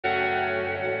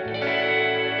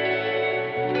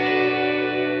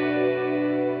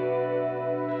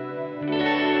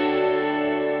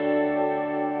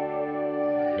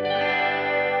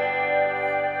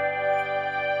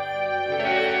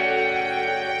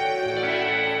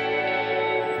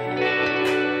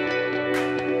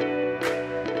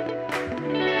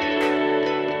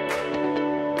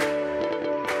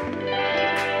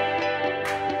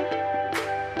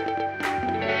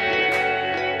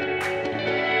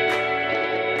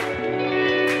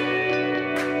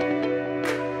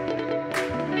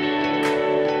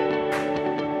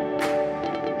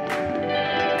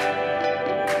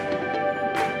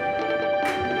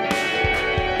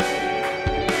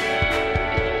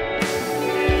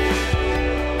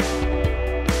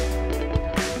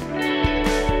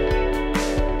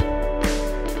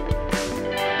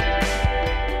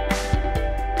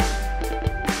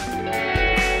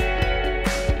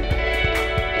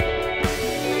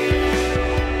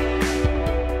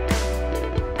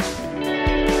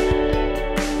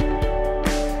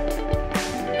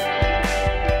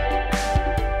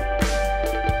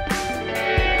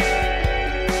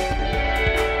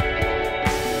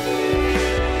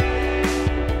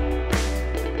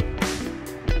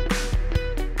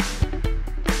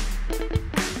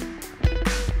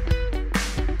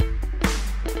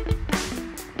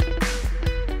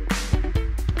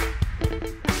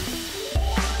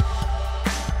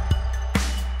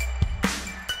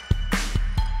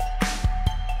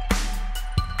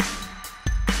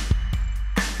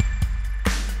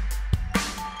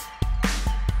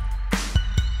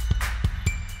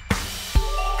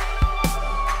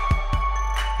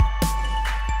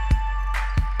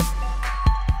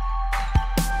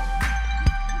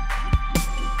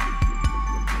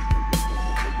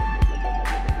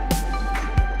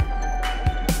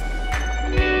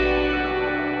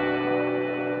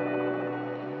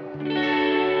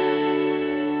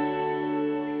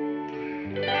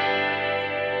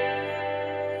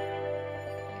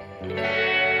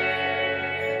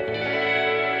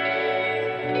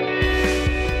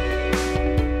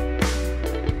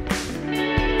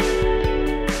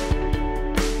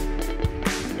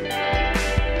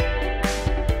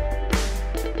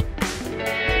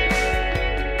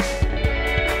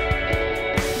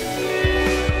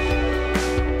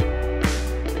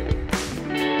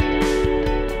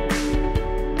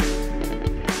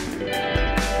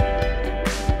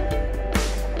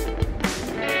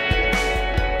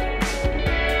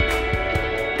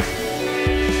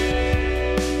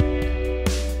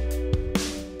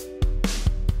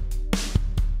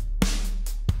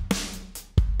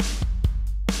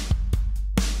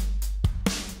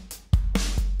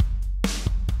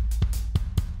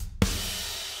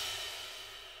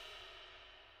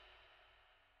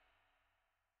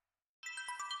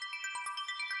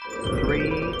3,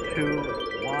 2,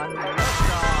 1,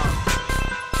 liftoff.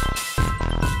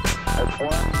 That's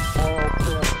one small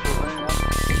step for man.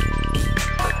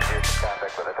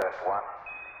 Contact with a test one.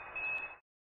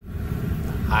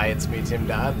 Hi, it's me, Tim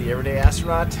Dodd, the Everyday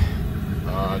Astronaut.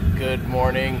 Good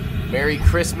morning. Merry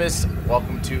Christmas.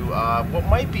 Welcome to what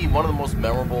might be one of the most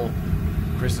memorable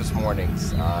Christmas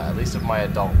mornings, at least of my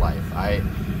adult life.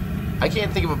 I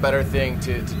can't think of a better thing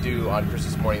to do on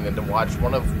Christmas morning than to watch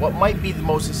one of what might be the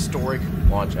most historic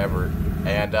launch ever.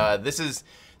 And this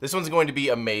one's going to be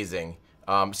amazing.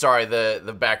 Sorry,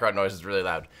 the background noise is really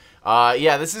loud.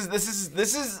 Yeah, this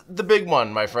is the big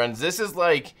one, my friends. This is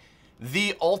like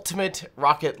the ultimate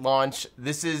rocket launch.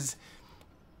 This is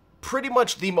pretty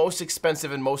much the most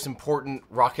expensive and most important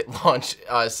rocket launch,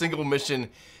 single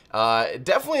mission,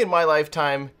 definitely in my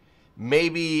lifetime.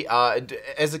 Maybe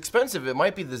as expensive, it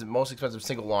might be the most expensive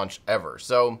single launch ever.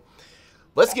 So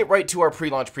let's get right to our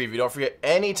pre-launch preview. Don't forget,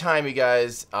 anytime you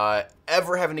guys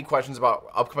ever have any questions about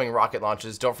upcoming rocket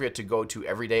launches, don't forget to go to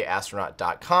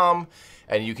everydayastronaut.com,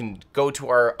 and you can go to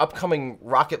our upcoming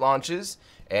rocket launches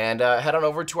and head on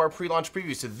over to our pre-launch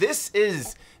preview. So this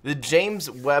is the James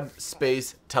Webb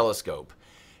Space Telescope.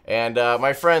 And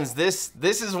my friends, this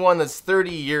is one that's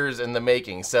 30 years in the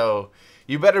making. So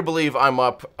you better believe I'm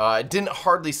up. I didn't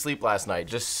hardly sleep last night.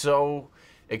 Just so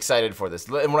excited for this.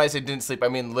 And when I say didn't sleep, I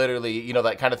mean literally, you know,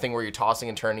 that kind of thing where you're tossing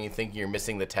and turning and thinking you're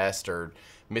missing the test or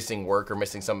missing work or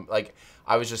missing some, like,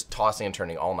 I was just tossing and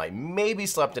turning all night. Maybe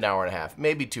slept an hour and a half,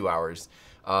 maybe 2 hours.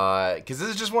 Because this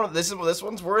is just this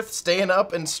one's worth staying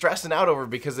up and stressing out over,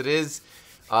 because it is,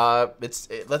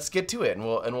 let's get to it, and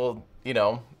we'll you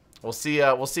know, we'll see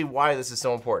why this is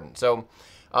so important. So,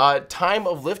 time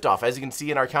of liftoff, as you can see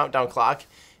in our countdown clock,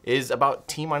 is about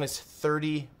T-minus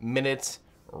 30 minutes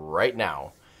right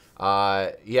now.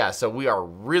 Yeah, so we are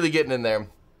really getting in there.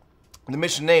 The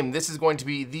mission name, this is going to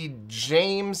be the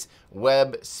James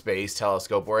Webb Space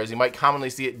Telescope, or as you might commonly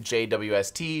see it,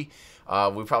 JWST.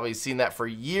 We've probably seen that for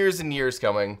years and years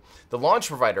coming. The launch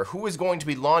provider who is going to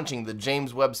be launching the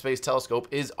James Webb Space Telescope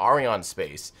is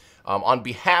Arianespace, on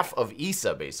behalf of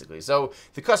ESA, basically. So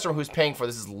the customer who's paying for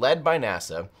this is led by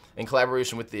NASA in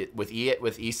collaboration with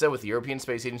ESA, with the European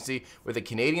Space Agency, with the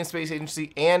Canadian Space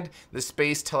Agency, and the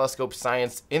Space Telescope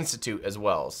Science Institute as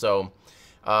well. So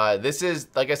this is,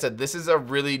 like I said, this is a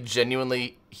really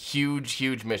genuinely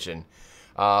huge mission,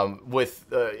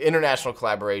 with international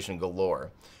collaboration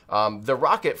galore. The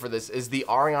rocket for this is the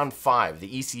Ariane 5, the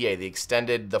ECA, the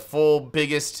extended, the full,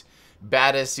 biggest,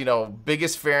 baddest, you know,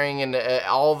 biggest fairing, and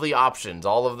all the options,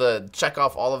 check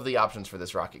off all of the options for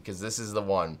this rocket, because this is the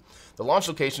one. The launch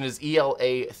location is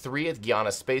ELA-3 at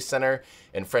Guiana Space Center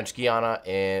in French Guiana,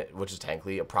 which is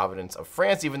technically a province of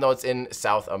France, even though it's in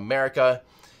South America.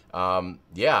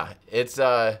 Yeah, it's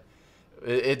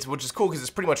which is cool because it's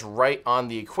pretty much right on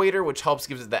the equator, which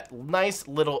gives it that nice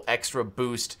little extra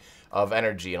boost of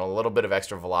energy and a little bit of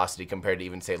extra velocity compared to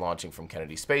even, say, launching from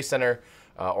Kennedy Space Center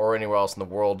or anywhere else in the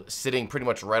world. Sitting pretty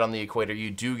much right on the equator, you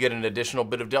do get an additional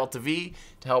bit of delta V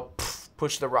to help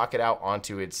push the rocket out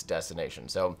onto its destination.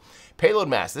 So payload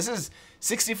mass, this is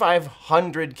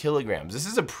 6,500 kilograms. This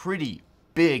is a pretty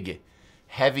big,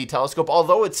 heavy telescope,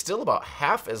 although it's still about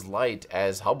half as light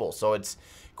as Hubble. So it's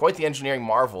quite the engineering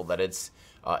marvel that it's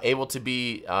able to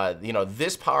be, you know,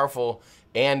 this powerful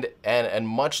and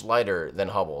much lighter than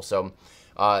Hubble. So,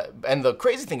 and the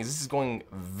crazy thing is, this is going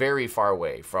very far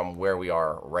away from where we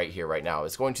are right here, right now.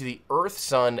 It's going to the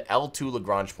Earth-Sun L2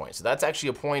 Lagrange point. So that's actually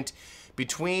a point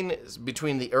between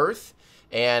the Earth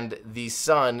and the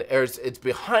Sun, or it's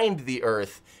behind the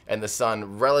Earth and the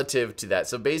Sun relative to that.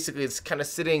 So basically, it's kind of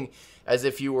sitting as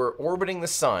if you were orbiting the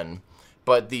Sun,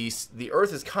 but the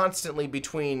Earth is constantly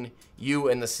between you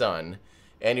and the Sun,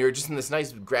 and you're just in this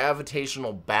nice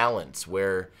gravitational balance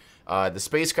where the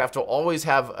spacecraft will always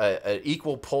have an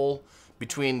equal pull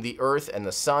between the Earth and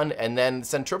the Sun, and then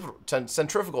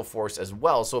centrifugal force as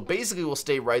well. So it basically will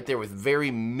stay right there with very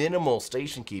minimal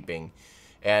station keeping,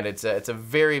 and it's a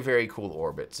very, very cool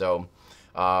orbit. So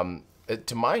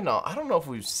to my knowledge, I don't know if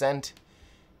we've sent.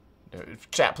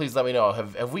 Chat, please let me know.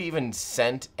 Have we even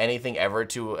sent anything ever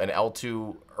to an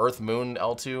L2, Earth Moon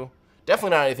L2? Definitely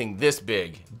not anything this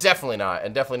big. Definitely not.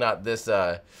 And definitely not this,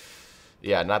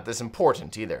 yeah, not this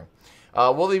important either.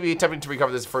 Will they be attempting to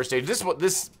recover this first stage?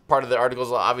 This part of the article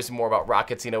is obviously more about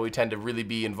rockets. You know, we tend to really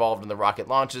be involved in the rocket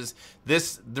launches.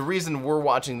 The reason we're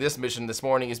watching this mission this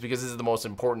morning is because this is the most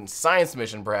important science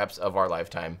mission, perhaps, of our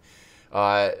lifetime.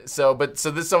 Some of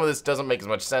this doesn't make as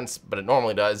much sense, but it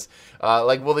normally does.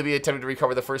 Like, will they be attempting to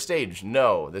recover the first stage?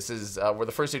 No. This is where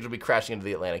the first stage will be crashing into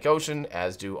the Atlantic Ocean,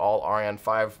 as do all Ariane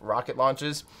 5 rocket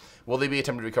launches. Will they be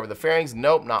attempting to recover the fairings?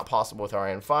 Nope, not possible with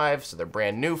Ariane 5, so they're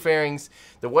brand new fairings.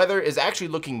 The weather is actually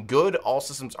looking good. All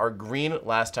systems are green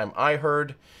last time I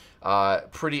heard.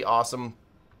 Pretty awesome.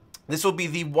 This will be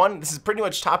this is pretty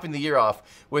much topping the year off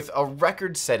with a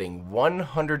record-setting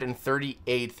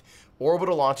 138th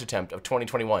orbital launch attempt of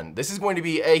 2021. This is going to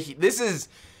be this is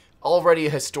already a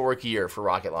historic year for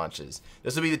rocket launches.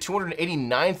 This will be the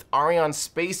 289th Ariane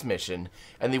space mission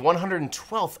and the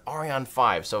 112th Ariane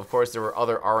 5. So of course there are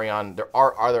other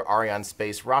Ariane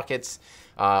space rockets.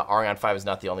 Ariane 5 is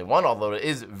not the only one, although it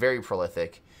is very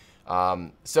prolific.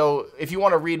 So if you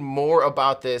want to read more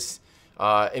about this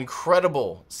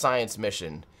incredible science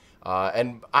mission,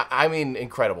 and I mean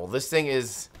incredible, this thing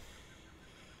has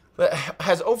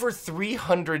over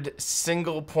 300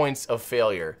 single points of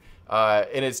failure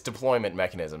in its deployment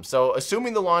mechanism. So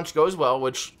assuming the launch goes well,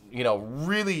 which, you know,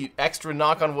 really extra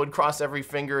knock on wood, cross every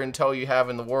finger and toe you have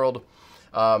in the world,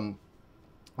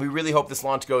 we really hope this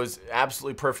launch goes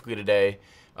absolutely perfectly today.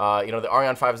 You know, the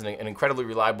Ariane 5 is an incredibly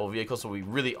reliable vehicle, so we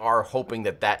really are hoping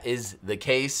that that is the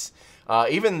case.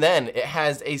 Even then, it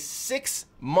has a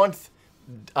 6-month,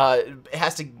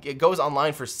 it goes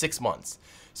online for 6 months.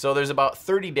 So there's about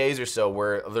 30 days or so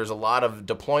where there's a lot of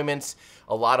deployments,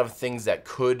 a lot of things that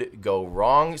could go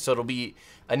wrong. So it'll be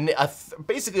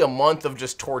basically a month of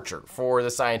just torture for the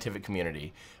scientific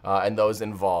community and those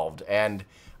involved. And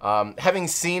having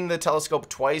seen the telescope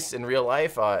twice in real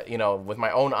life, you know, with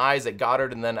my own eyes at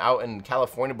Goddard and then out in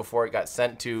California before it got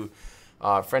sent to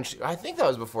I think that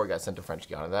was before it got sent to French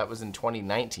Guiana. That was in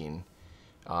 2019.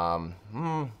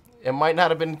 It might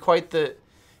not have been quite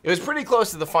it was pretty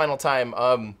close to the final time.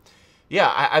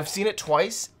 Yeah, I've seen it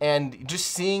twice, and just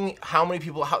seeing how many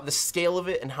people, the scale of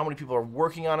it and how many people are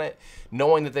working on it,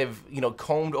 knowing that they've, you know,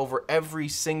 combed over every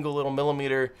single little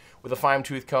millimeter with a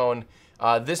fine-tooth comb.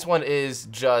 This one is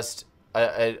just,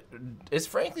 it's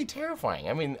frankly terrifying.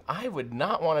 I mean, I would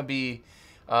not want to be,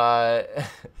 I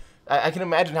can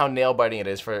imagine how nail-biting it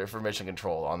is for mission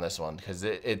control on this one, because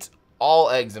it's all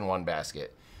eggs in one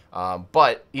basket.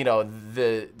 But, you know,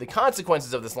 the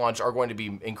consequences of this launch are going to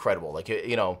be incredible. Like,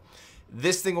 you know,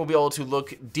 this thing will be able to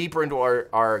look deeper into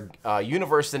our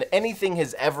universe than anything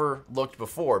has ever looked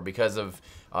before because of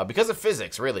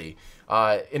physics, really.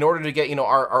 In order to get, you know,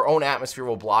 our own atmosphere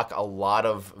will block a lot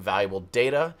of valuable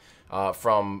data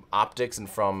from optics and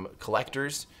from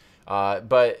collectors.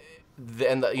 But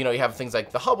then, you know, you have things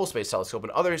like the Hubble Space Telescope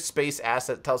and other space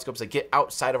asset telescopes that get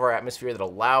outside of our atmosphere that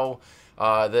allow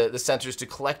the sensors to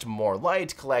collect more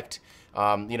light, collect,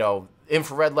 you know,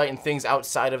 infrared light and things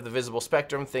outside of the visible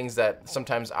spectrum, things that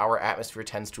sometimes our atmosphere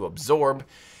tends to absorb.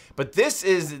 But this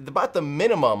is about the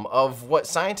minimum of what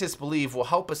scientists believe will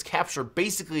help us capture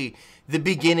basically the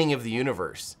beginning of the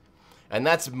universe. And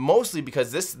that's mostly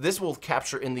because this will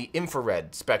capture in the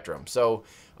infrared spectrum. So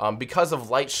because of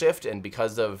light shift and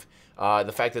because of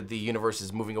the fact that the universe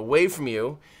is moving away from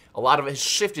you, a lot of it has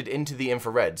shifted into the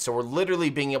infrared. So we're literally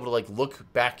being able to like look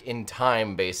back in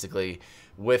time basically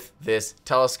with this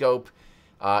telescope.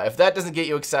 If that doesn't get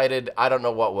you excited, I don't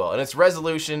know what will. And its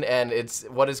resolution and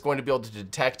what it's going to be able to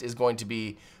detect is going to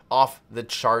be off the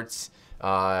charts.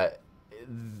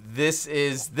 This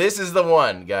is the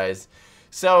one, guys.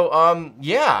 So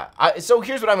yeah, so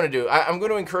here's what I'm going to do. I'm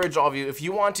going to encourage all of you, if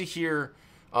you want to hear,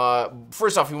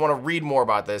 first off, if you want to read more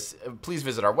about this, please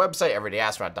visit our website,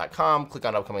 everydayastronaut.com, click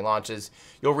on upcoming launches.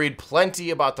 You'll read plenty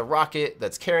about the rocket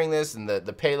that's carrying this and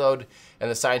the payload and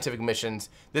the scientific missions.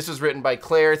 This was written by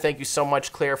Claire. Thank you so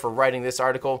much, Claire, for writing this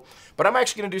article. But I'm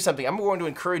actually going to do something. I'm going to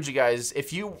encourage you guys,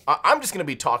 I'm just going to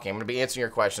be talking. I'm going to be answering your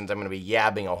questions. I'm going to be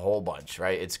yabbing a whole bunch,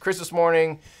 right? It's Christmas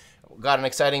morning, got an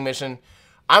exciting mission.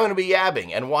 I'm going to be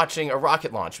yabbing and watching a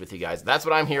rocket launch with you guys. That's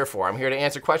what I'm here for. I'm here to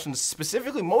answer questions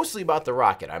specifically, mostly about the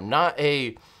rocket. I'm not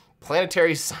a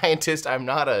planetary scientist. I'm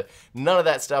not none of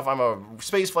that stuff. I'm a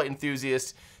spaceflight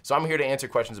enthusiast. So I'm here to answer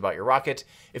questions about your rocket.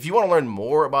 If you want to learn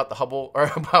more about the Hubble, or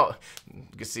about,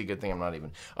 good thing I'm not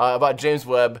even, about James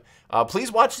Webb,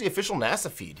 please watch the official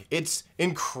NASA feed. It's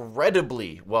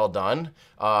incredibly well done.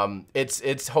 It's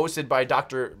hosted by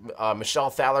Dr. Michelle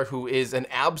Thaler, who is an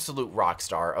absolute rock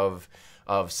star of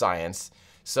science.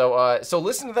 So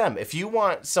listen to them. If you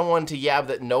want someone to yab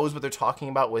that knows what they're talking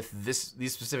about with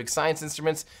these specific science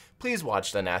instruments, please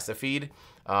watch the NASA feed,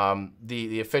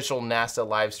 the official NASA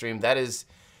live stream. That is,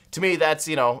 to me, that's,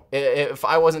 you know, if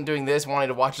I wasn't doing this, wanting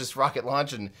to watch this rocket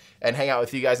launch and hang out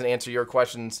with you guys and answer your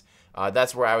questions,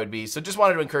 that's where I would be. So just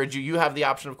wanted to encourage you. You have the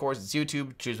option, of course, it's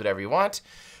YouTube. Choose whatever you want.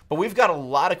 But we've got a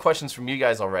lot of questions from you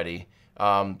guys already.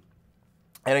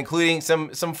 And including some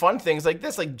fun things like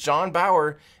this, like John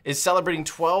Bauer is celebrating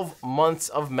 12 months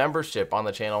of membership on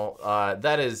the channel.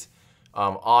 That is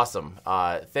Awesome.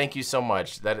 Thank you so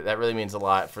much. That really means a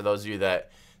lot for those of you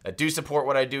that do support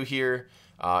what I do here.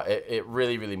 It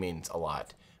really, really means a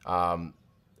lot.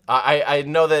 I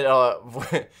know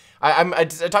that I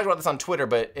talked about this on Twitter,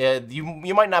 but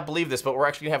you might not believe this, but we're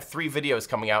actually gonna have 3 videos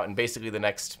coming out in basically the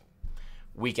next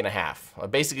week and a half.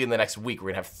 Basically in the next week, we're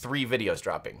gonna have 3 videos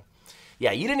dropping.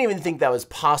 Yeah, you didn't even think that was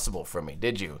possible for me,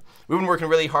 did you? We've been working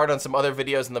really hard on some other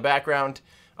videos in the background,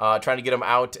 trying to get them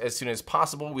out as soon as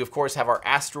possible. We, of course, have our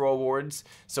Astro Awards.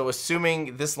 So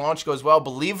assuming this launch goes well,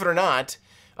 believe it or not,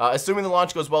 assuming the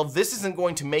launch goes well, this isn't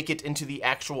going to make it into the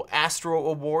actual Astro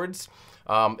Awards.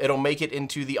 It'll make it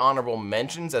into the honorable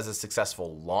mentions as a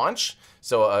successful launch.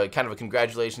 So kind of a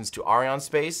congratulations to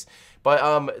Arianespace.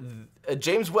 But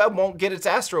James Webb won't get its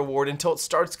Astro Award until it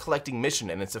starts collecting mission,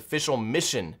 and its official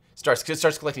mission starts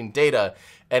collecting data,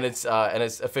 and its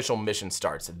official mission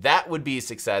starts. That would be a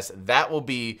success. That will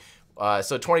be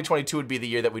so 2022 would be the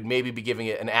year that we'd maybe be giving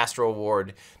it an Astro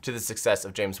Award to the success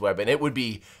of James Webb, and it would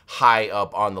be high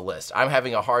up on the list. I'm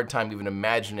having a hard time even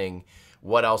imagining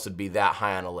what else would be that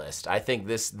high on a list. I think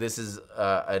this is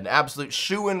an absolute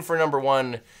shoo-in for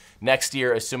 #1 next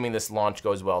year, assuming this launch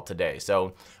goes well today.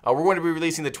 So we're going to be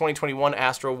releasing the 2021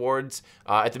 Astro Awards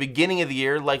at the beginning of the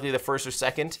year, likely the 1st or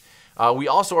 2nd. We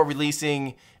also are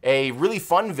releasing a really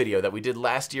fun video that we did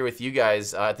last year with you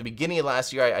guys. At the beginning of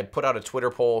last year, I put out a Twitter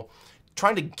poll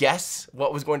trying to guess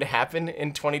what was going to happen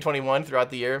in 2021 throughout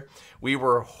the year. We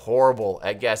were horrible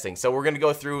at guessing. So we're going to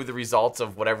go through the results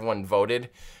of what everyone voted.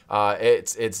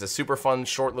 It's a super fun,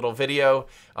 short little video,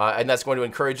 and that's going to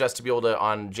encourage us to be able to,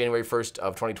 on January 1st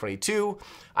of 2022,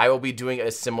 I will be doing a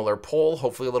similar poll,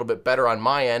 hopefully a little bit better on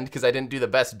my end, because I didn't do the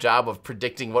best job of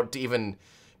predicting what to even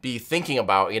be thinking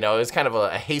about. You know, it was kind of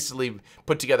a hastily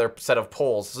put together set of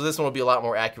polls. So this one will be a lot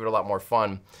more accurate, a lot more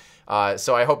fun.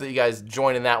 So I hope that you guys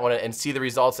join in that one and see the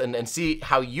results and see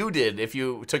how you did if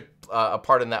you took a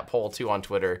part in that poll too on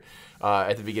Twitter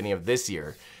at the beginning of this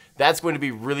year. That's going to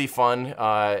be really fun,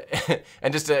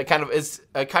 and just a kind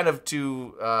of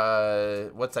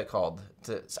to what's that called?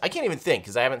 I can't even think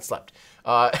because I haven't slept.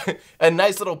 A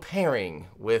nice little pairing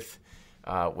with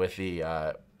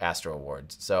the Astro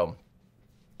Awards. So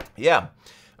yeah.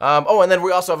 Oh, and then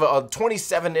we also have a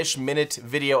 27-ish minute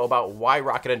video about why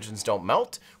rocket engines don't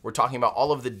melt. We're talking about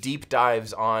all of the deep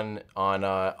dives on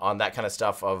that kind of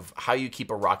stuff of how you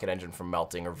keep a rocket engine from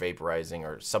melting or vaporizing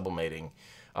or sublimating.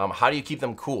 How do you keep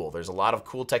them cool? There's a lot of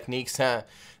cool techniques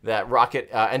that rocket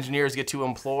engineers get to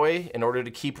employ in order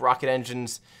to keep rocket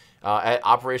engines at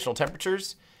operational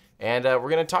temperatures. And we're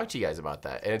going to talk to you guys about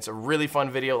that. And it's a really fun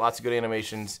video, lots of good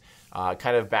animations,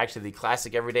 kind of back to the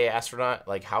classic everyday astronaut,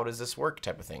 like how does this work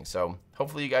type of thing. So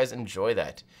hopefully you guys enjoy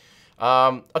that.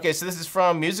 Okay, so this is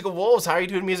from Musical Wolves. How are you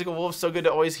doing, Musical Wolves? So good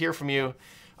to always hear from you.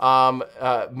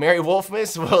 Mary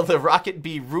Wolfmas, will the rocket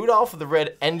be Rudolph the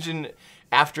Red Engine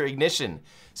after ignition?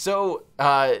 So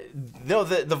no,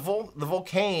 the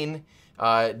volcano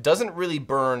doesn't really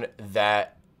burn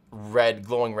that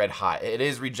glowing red hot. It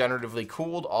is regeneratively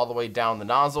cooled all the way down the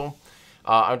nozzle.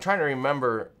 I'm trying to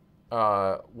remember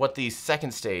what the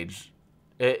second stage,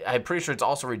 I'm pretty sure it's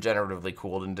also regeneratively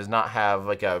cooled and does not have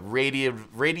like a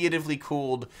radiatively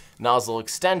cooled nozzle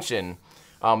extension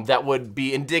that would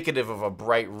be indicative of a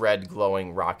bright red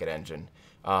glowing rocket engine.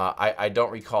 I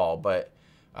don't recall, but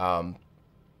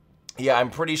yeah,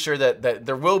 I'm pretty sure that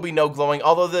there will be no glowing,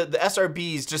 although the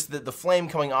SRBs, just the flame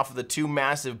coming off of the 2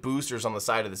 massive boosters on the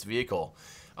side of this vehicle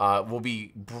will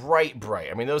be bright.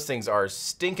 I mean, those things are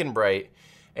stinking bright,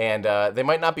 and they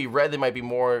might not be red, they might be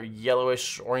more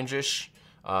yellowish, orangish,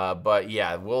 but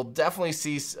yeah, we'll definitely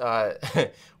see,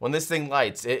 when this thing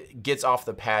lights, it gets off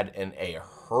the pad in a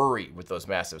hurry with those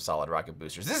massive solid rocket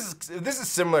boosters. This is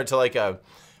similar to like a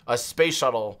space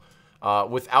shuttle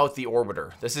without the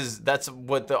orbiter. That's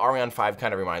what the Ariane 5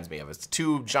 kind of reminds me of. It's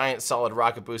 2 giant solid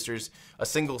rocket boosters, a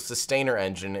single sustainer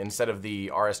engine instead of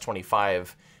the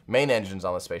RS-25 main engines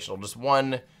on the space shuttle. Just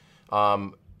one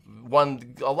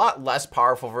a lot less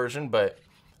powerful version, but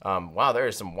wow, there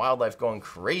is some wildlife going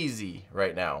crazy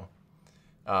right now.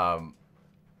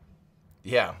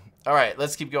 Yeah. All right,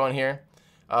 let's keep going here.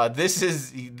 This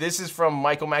is from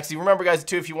Michael Maxey. Remember, guys,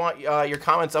 too, if you want your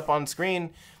comments up on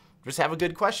screen, just have a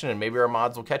good question, and maybe our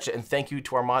mods will catch it. And thank you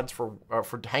to our mods for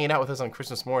hanging out with us on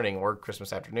Christmas morning or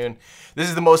Christmas afternoon. This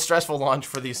is the most stressful launch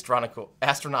for the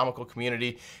astronomical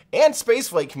community and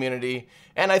spaceflight community,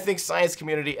 and I think science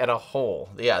community at a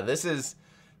whole. Yeah, this is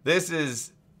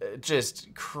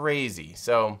just crazy.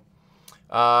 So,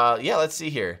 yeah, let's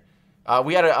see here.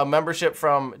 We had a membership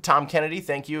from Tom Kennedy.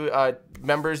 Thank you,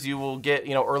 members. You will get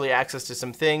early access to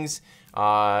some things.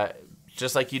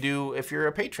 just like you do if you're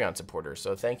a Patreon supporter.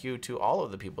 So thank you to all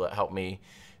of the people that help me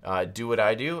do what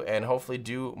I do, and hopefully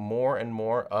do more and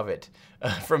more of it.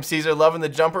 From Caesar, loving the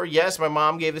jumper. Yes, my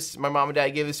mom and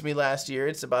dad gave this to me last year.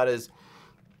 It's about as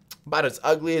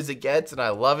ugly as it gets, and I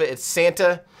love it. It's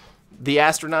Santa, the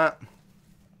astronaut.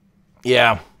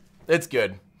 Yeah, it's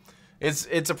good.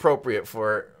 It's appropriate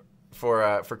for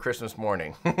Christmas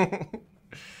morning.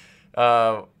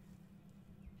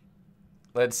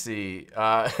 Let's see.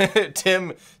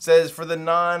 Tim says, for the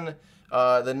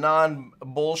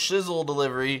non-bullshizzle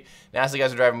delivery, NASA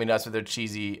guys are driving me nuts with their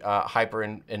cheesy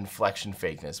hyper-inflection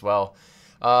fakeness. Well,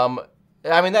 I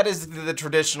mean, that is the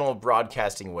traditional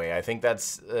broadcasting way. I think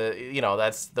that's,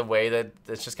 that's the way that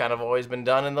it's just kind of always been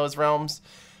done in those realms.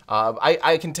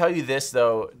 I can tell you this,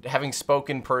 though, having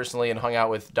spoken personally and hung out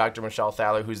with Dr. Michelle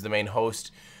Thaler, who's the main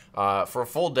host, for a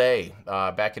full day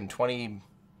back in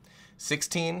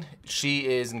 2016, she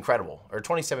is incredible. Or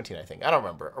 2017, I think. I don't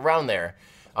remember. Around there.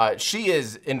 She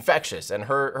is infectious, and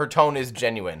her tone is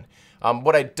genuine.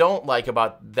 What I don't like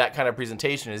about that kind of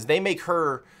presentation is they make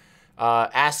her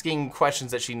asking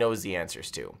questions that she knows the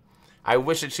answers to. I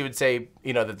wish that she would say,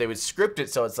 that they would script it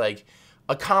so it's like,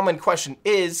 a common question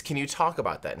is, can you talk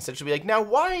about that? Instead she'll be like, now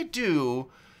why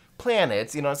do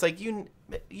planets, it's like, you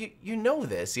know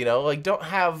this, like, don't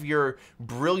have your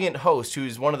brilliant host,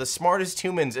 who's one of the smartest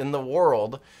humans in the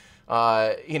world,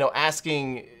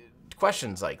 asking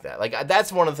questions like that. Like,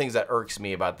 that's one of the things that irks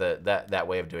me about that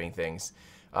way of doing things,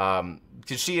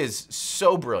 because she is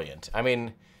so brilliant. I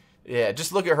mean, yeah,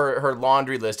 just look at her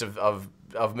laundry list of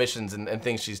missions and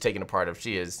things she's taken a part of.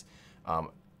 She is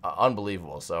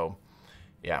unbelievable. So,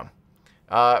 yeah.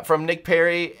 From Nick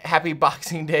Perry, happy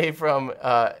Boxing Day from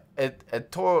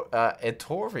Ettore. I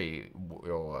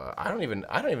don't even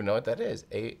know what that is.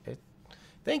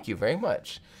 Thank you very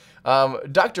much.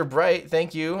 Dr. Bright,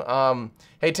 thank you.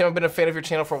 Hey Tim, I've been a fan of your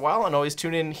channel for a while and always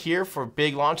tune in here for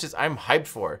big launches I'm hyped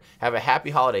for. Have a happy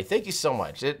holiday. Thank you so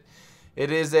much.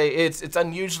 It's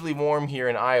unusually warm here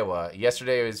in Iowa.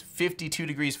 Yesterday it was 52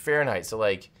 degrees Fahrenheit, so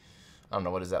like, I don't know,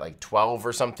 what is that, like 12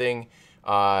 or something?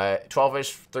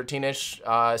 12-ish, 13-ish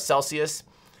Celsius.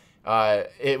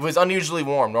 It was unusually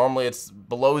warm. Normally it's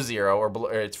below zero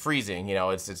or it's freezing.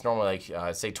 It's normally like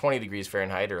say 20 degrees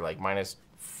Fahrenheit or like -4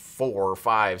 or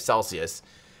 5 Celsius.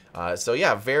 So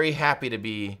yeah, very happy to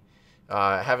be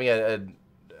having a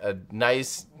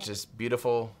nice, just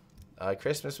beautiful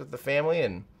Christmas with the family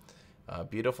and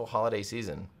beautiful holiday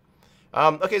season.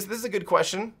 Okay, so this is a good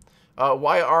question.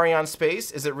 Why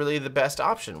Arianespace? Is it really the best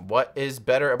option? What is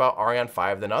better about Ariane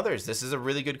 5 than others? This is a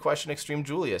really good question, Extreme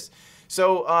Julius.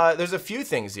 So there's a few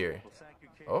things here.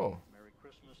 Oh.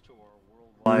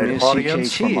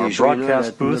 Audience from our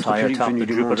broadcast booth high atop the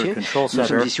Jupiter Control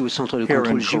Center here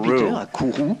in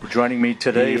Kourou. Joining me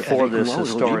today for this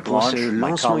historic launch,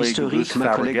 my colleague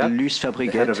Luce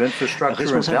Fabrichet, head of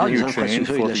infrastructure and value chain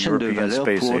for the European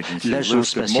Space Agency.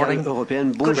 Luce, good morning.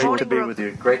 Great to be with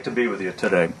you. Great to be with you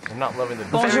today. I'm not loving the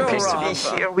Bonjour, very pleased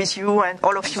to be here with you and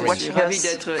all of you watching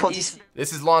us for this.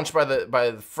 This is launched by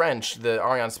the French, the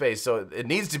Arianespace, so it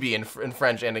needs to be in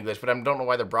French and English, but I don't know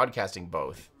why they're broadcasting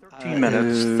both. 15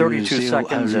 minutes, 32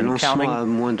 seconds and counting.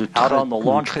 Out on the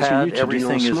launch pad,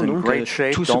 everything is in great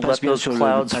shape. Don't let those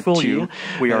clouds fool you.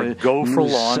 We are go for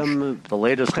launch. The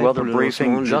latest weather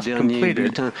briefing just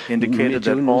completed indicated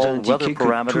that all weather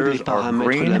parameters are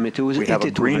green. We have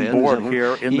a green board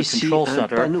here in the control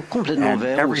center, and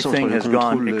everything has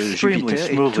gone extremely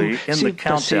smoothly in the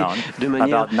countdown.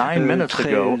 About 9 minutes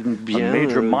ago, a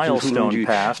major milestone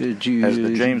passed as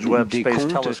the James Webb Space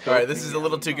Telescope. All right, this is a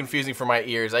little too confusing for my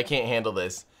ears. I can't handle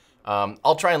this.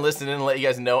 I'll try and listen in and let you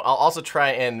guys know. I'll also try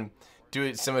and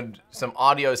do some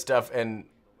audio stuff. And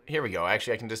here we go.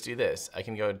 Actually, I can just do this. I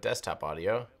can go desktop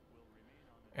audio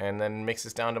and then mix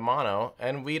this down to mono.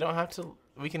 And we don't have to,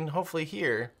 we can hopefully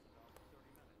hear.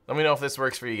 Let me know if this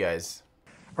works for you guys.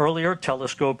 Earlier,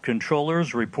 telescope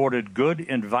controllers reported good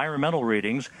environmental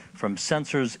readings from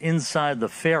sensors inside the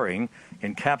fairing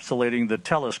encapsulating the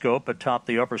telescope atop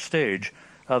the upper stage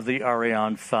of the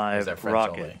Ariane 5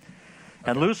 rocket. Okay.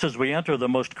 And Luce, as we enter the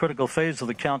most critical phase of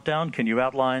the countdown, can you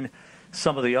outline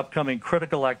some of the upcoming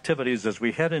critical activities as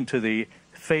we head into the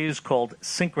phase called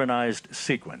synchronized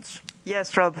sequence?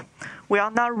 Yes, Rob. We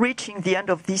are now reaching the end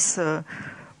of this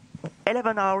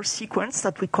 11-hour sequence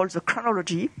that we call the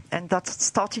chronology, and that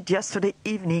started yesterday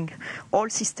evening. All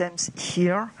systems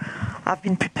here have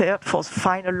been prepared for the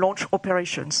final launch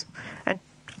operations. And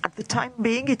at the time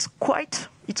being, it's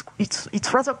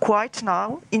rather quiet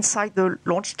now inside the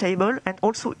launch table and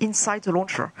also inside the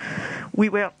launcher. We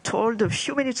were told a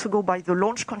few minutes ago by the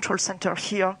Launch Control Center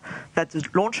here that the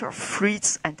launcher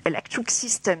fleets and electric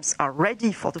systems are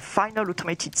ready for the final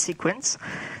automated sequence.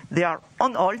 They are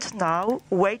on hold now,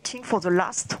 waiting for the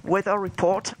last weather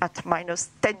report at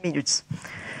 -10 minutes.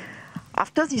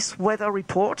 After this weather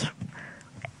report,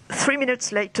 3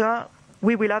 minutes later,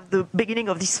 we will have the beginning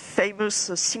of this famous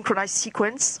synchronized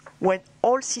sequence when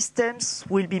all systems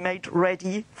will be made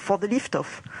ready for the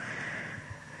liftoff.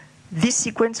 This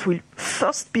sequence will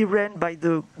first be run by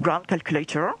the ground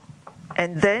calculator,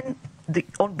 and then the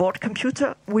onboard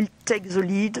computer will take the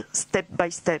lead step by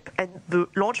step, and the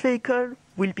launch vehicle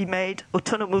will be made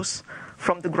autonomous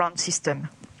from the ground system.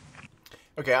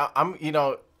 Okay, I'm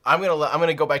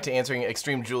gonna go back to answering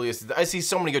Extreme Julius. I see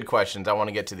so many good questions. I want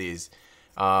to get to these,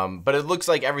 but it looks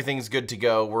like everything's good to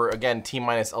go. We're again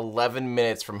T-minus 11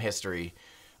 minutes from history.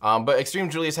 But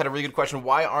Extreme Julius had a really good question.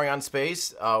 Why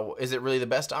Arianespace? Is it really the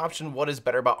best option? What is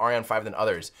better about Ariane 5 than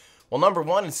others? Well, number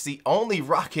one, it's the only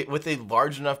rocket with a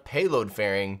large enough payload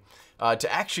fairing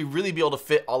to actually really be able to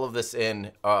fit all of this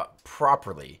in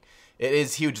properly. It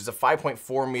is huge. It's a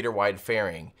 5.4 meter wide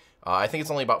fairing. I think it's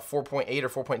only about 4.8 or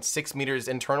 4.6 meters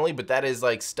internally, but that is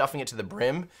like stuffing it to the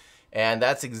brim. And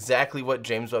that's exactly what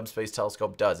James Webb Space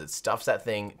Telescope does. It stuffs that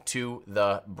thing to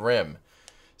the brim.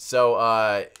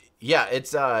 So, yeah,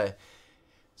 it's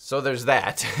so there's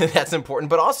that. That's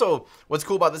important. But also, what's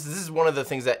cool about this is one of the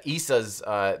things that ESA's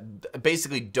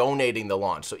basically donating the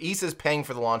launch. So ESA's paying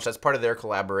for the launch. That's part of their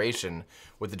collaboration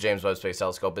with the James Webb Space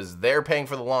Telescope. Is they're paying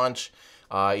for the launch.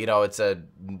 You know, it's a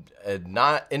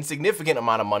not insignificant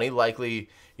amount of money, likely,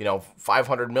 you know,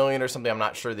 500 million or something. I'm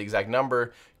not sure the exact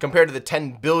number. Compared to the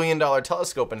 $10 billion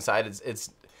telescope inside, it's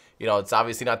you know, it's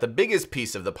obviously not the biggest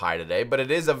piece of the pie today, but it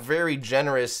is a very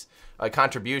generous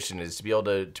contribution, is to be able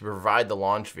to provide the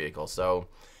launch vehicle. So,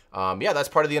 yeah, that's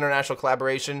part of the international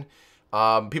collaboration.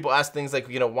 People ask things like,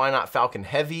 you know, why not Falcon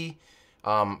Heavy?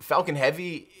 Falcon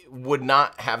Heavy would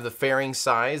not have the fairing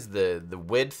size, the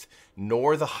width,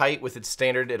 nor the height with its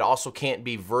standard. It also can't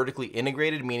be vertically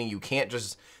integrated, meaning you can't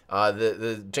just,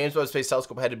 the James Webb Space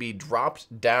Telescope had to be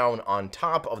dropped down on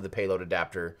top of the payload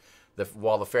adapter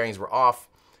while the fairings were off,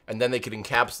 and then they could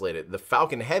encapsulate it. The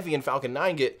Falcon Heavy and Falcon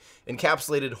 9 get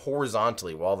encapsulated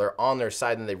horizontally while they're on their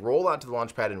side, and they roll out to the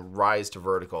launch pad and rise to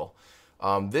vertical.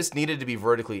 This needed to be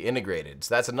vertically integrated.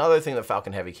 So that's another thing that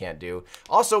Falcon Heavy can't do.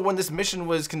 Also, when this mission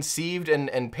was conceived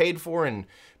and paid for and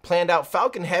planned out,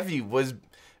 Falcon Heavy was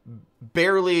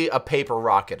barely a paper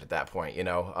rocket at that point, you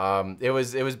know. It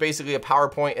was basically a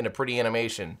PowerPoint and a pretty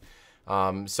animation.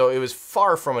 So it was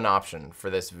far from an option for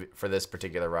this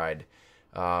particular ride.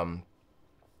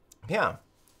 Yeah.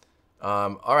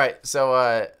 All right,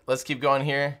 so let's keep going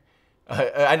here.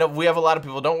 I know we have a lot of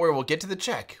people. Don't worry, we'll get to the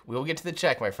check. We will get to the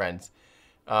check, my friends.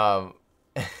 So,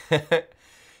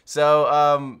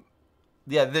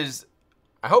 yeah,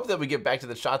 I hope that we get back to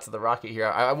the shots of the rocket here.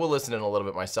 I will listen in a little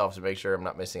bit myself to make sure I'm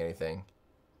not missing anything.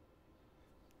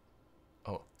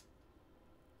 Oh.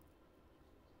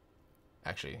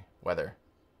 Actually, weather.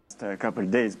 A couple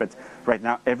of days, but right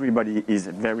now everybody is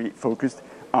very focused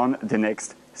on the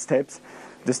next steps.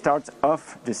 The start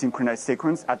of the synchronized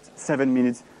sequence at 7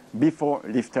 minutes before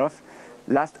liftoff.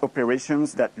 Last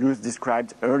operations that Luz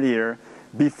described earlier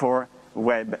before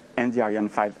Webb and the Ariane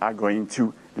 5 are going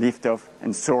to lift off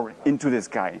and soar into the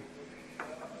sky.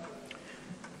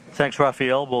 Thanks,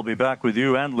 Raphael. We'll be back with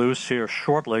you and Luz here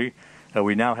shortly.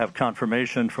 We now have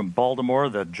confirmation from Baltimore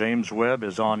that James Webb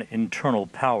is on internal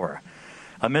power.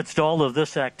 Amidst all of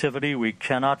this activity, we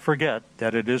cannot forget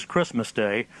that it is Christmas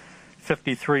Day.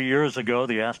 53 years ago,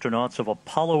 the astronauts of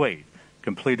Apollo 8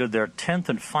 completed their 10th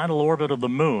and final orbit of the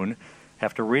moon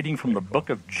after reading from the book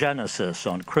of Genesis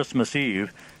on Christmas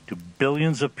Eve to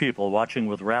billions of people watching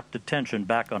with rapt attention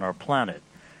back on our planet.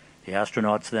 The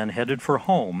astronauts then headed for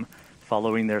home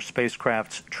following their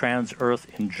spacecraft's trans-Earth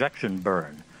injection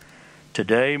burn.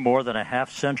 Today, more than a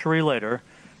half-century later,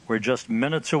 we're just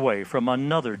minutes away from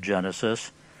another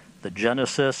Genesis, the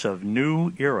genesis of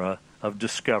new era of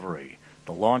discovery.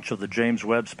 The launch of the James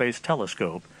Webb Space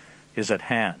Telescope is at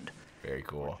hand. Very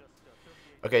cool.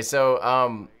 Okay,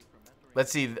 so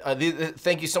let's see.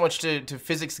 Thank you so much to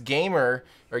Physics Gamer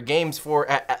or Games for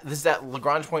this is that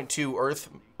Lagrange point 2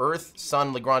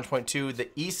 Earth-Sun Lagrange point 2, the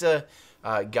ESA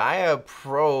Gaia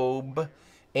probe,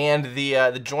 and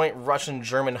the joint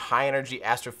Russian-German high-energy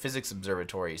astrophysics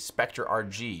observatory, Spectre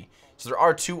RG. So there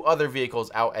are two other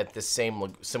vehicles out at this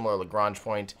similar Lagrange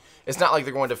point. It's not like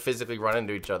they're going to physically run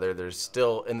into each other. There's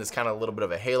still in this kind of little bit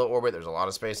of a halo orbit. There's a lot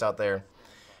of space out there.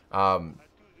 All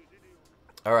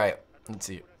right, let's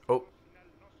see. Oh,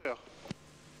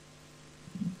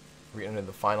 we're getting into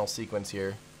the final sequence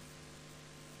here.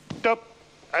 Top,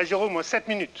 à 0 moins 7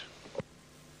 minutes.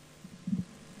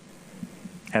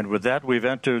 And with that, we've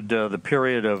entered the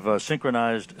period of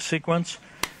synchronized sequence.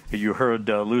 You heard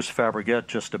Luce Fabrichet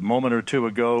just a moment or two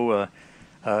ago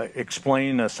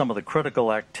explain some of the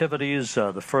critical activities,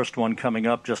 the first one coming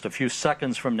up just a few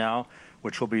seconds from now,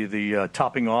 which will be the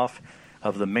topping off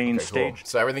of the main stage. Cool.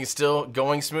 So everything's still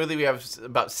going smoothly. We have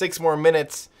about 6 more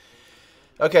minutes.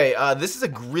 Okay, this is a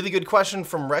really good question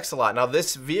from Rexalot. Now,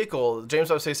 this vehicle,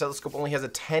 James Webb Space Telescope, only has a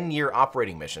 10-year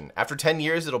operating mission. After 10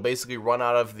 years, it'll basically run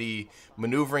out of the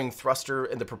maneuvering thruster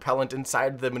and the propellant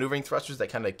inside the maneuvering thrusters that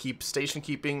kind of keep station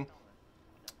keeping.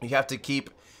 You have to keep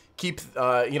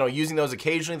using those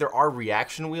occasionally. There are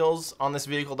reaction wheels on this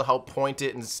vehicle to help point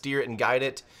it and steer it and guide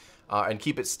it and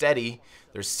keep it steady.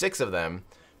 There's 6 of them.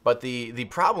 But the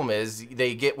problem is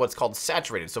they get what's called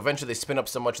saturated. So eventually they spin up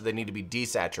so much that they need to be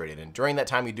desaturated. And during that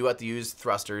time, you do have to use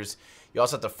thrusters. You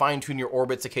also have to fine-tune your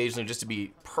orbits occasionally just to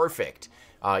be perfect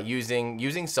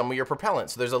using some of your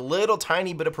propellant. So there's a little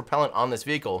tiny bit of propellant on this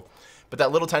vehicle, but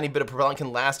that little tiny bit of propellant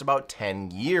can last about 10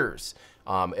 years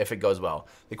if it goes well.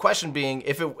 The question being,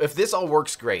 if this all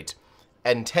works great,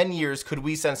 in 10 years, could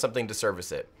we send something to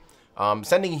service it?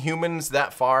 Sending humans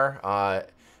that far,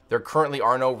 there currently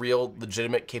are no real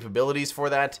legitimate capabilities for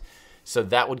that, so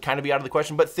that would kind of be out of the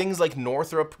question. But things like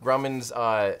Northrop Grumman's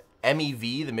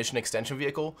MEV, the Mission Extension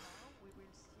Vehicle,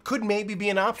 could maybe be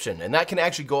an option, and that can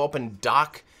actually go up and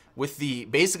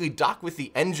basically dock with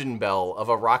the engine bell of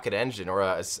a rocket engine or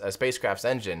a spacecraft's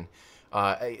engine.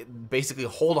 Basically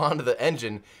hold on to the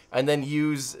engine and then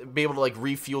be able to like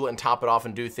refuel it and top it off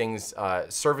and do things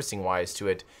servicing wise to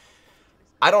it.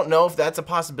 I don't know if that's a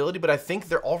possibility, but I think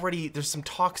there's some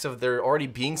talks of there already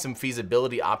being some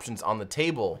feasibility options on the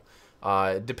table.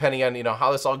 Depending on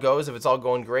how this all goes, if it's all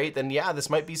going great, then yeah,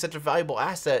 this might be such a valuable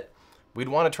asset. We'd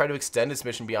want to try to extend its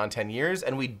mission beyond 10 years,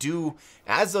 and we do,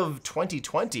 as of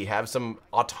 2020, have some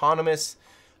autonomous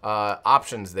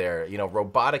options there.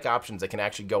 Robotic options that can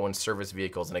actually go and service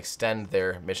vehicles and extend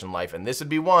their mission life. And this would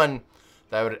be one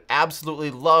that I would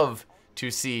absolutely love to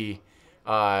see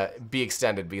be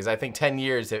extended, because I think 10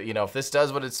 years, if this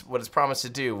does what it's promised to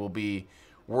do, will be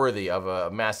worthy of a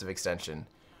massive extension.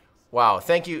 Wow,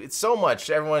 thank you so much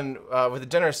to everyone with the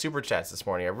generous super chats this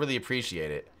morning. I really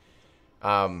appreciate it.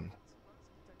 I'll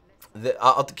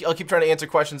keep trying to answer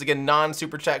questions again,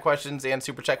 non-super chat questions and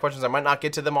super chat questions. I might not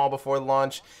get to them all before the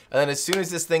launch, and then as soon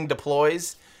as this thing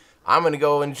deploys, I'm gonna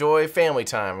go enjoy family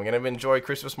time. I'm gonna enjoy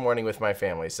Christmas morning with my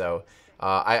family. So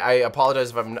I apologize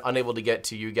if I'm unable to get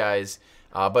to you guys,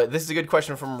 but this is a good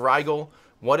question from Rigel.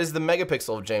 What is the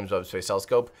megapixel of James Webb Space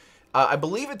Telescope? I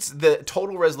believe it's the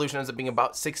total resolution ends up being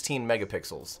about 16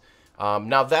 megapixels.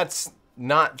 Now that's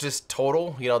not just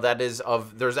total, that is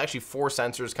there's actually 4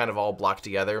 sensors kind of all blocked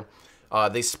together.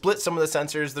 They split some of the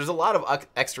sensors. There's a lot of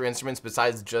extra instruments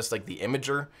besides just like the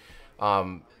imager.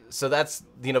 So that's,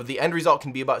 the end result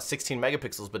can be about 16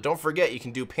 megapixels, but don't forget you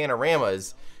can do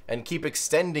panoramas and keep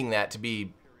extending that to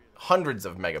be hundreds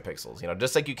of megapixels,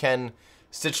 just like you can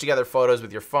stitch together photos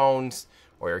with your phones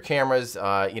or your cameras.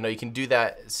 You can do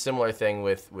that similar thing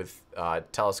with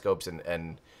telescopes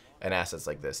and assets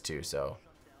like this too. So,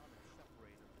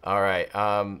 all right,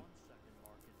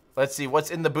 let's see what's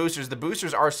in the boosters. The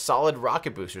boosters are solid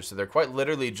rocket boosters, so they're quite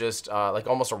literally just like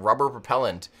almost a rubber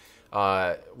propellant.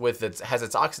 Has its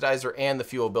oxidizer and the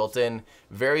fuel built in.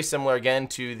 Very similar again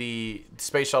to the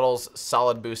space shuttle's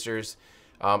solid boosters.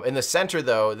 In the center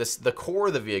though, the core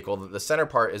of the vehicle, the center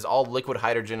part, is all liquid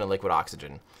hydrogen and liquid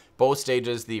oxygen. Both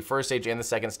stages, the first stage and the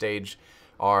second stage,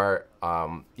 are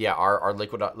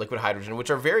liquid hydrogen, which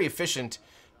are very efficient,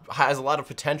 has a lot of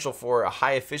potential for a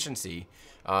high efficiency,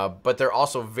 but they're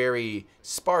also very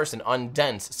sparse and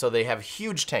undense, so they have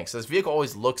huge tanks. So this vehicle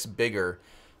always looks bigger.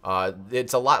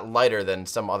 It's a lot lighter than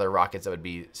some other rockets that would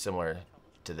be similar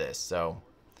to this. So,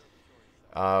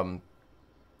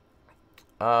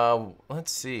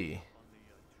 let's see.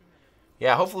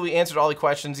 Yeah, hopefully we answered all the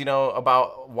questions,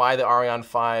 about why the Ariane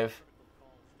 5.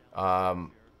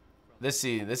 This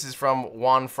is from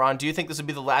Juan Fran. Do you think this would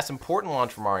be the last important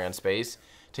launch from Arianespace,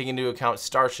 taking into account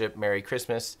Starship? Merry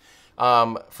Christmas.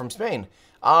 From Spain.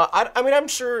 I mean, I'm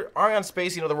sure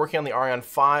Arianespace, they're working on the Ariane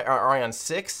 5 or Ariane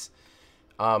 6.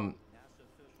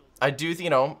 I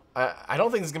do, I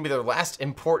don't think this is going to be their last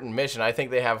important mission. I think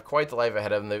they have quite the life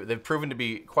ahead of them. They've proven to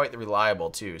be quite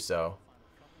reliable, too, so.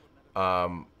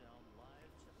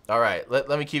 All right, let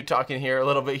me keep talking here a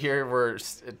little bit here. We're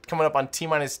coming up on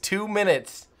T-minus 2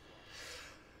 minutes.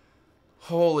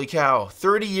 Holy cow.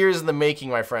 30 years in the making,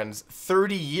 my friends.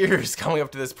 30 years coming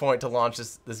up to this point to launch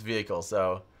this vehicle,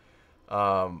 so.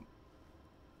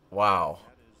 Wow.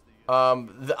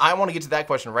 I want to get to that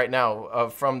question right now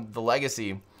from the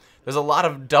legacy. There's a lot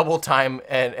of double time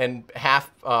and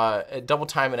double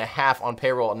time and a half on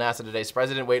payroll at NASA today.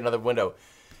 Surprised they didn't wait another window.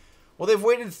 Well, they've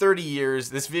waited 30 years.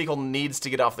 This vehicle needs to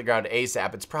get off the ground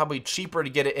ASAP. It's probably cheaper to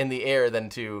get it in the air than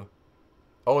to...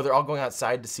 Oh, they're all going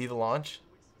outside to see the launch?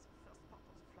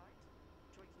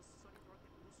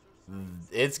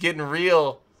 It's getting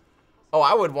real. Oh,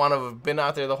 I would want to have been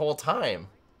out there the whole time.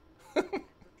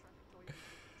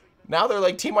 Now they're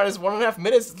like T-minus 1.5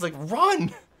 minutes. It's like,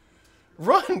 run!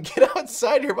 Run! Get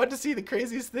outside. You're about to see the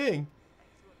craziest thing.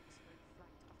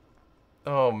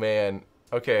 Oh, man.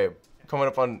 Okay, coming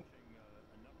up on...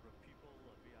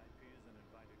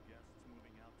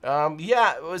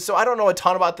 yeah, so I don't know a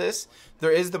ton about this.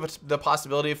 There is the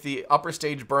possibility if the upper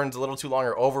stage burns a little too long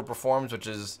or overperforms, which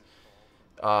is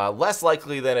less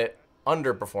likely than it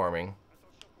underperforming.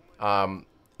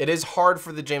 It is hard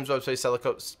for the James Webb Space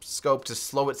Telescope to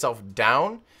slow itself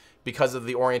down because of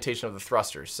the orientation of the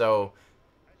thrusters. So,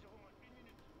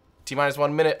 T-minus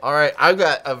 1 minute. All right, I've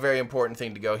got a very important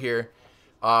thing to go here.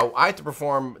 I have to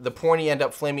perform the pointy end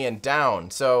up, flamey end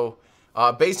down. So,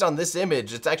 based on this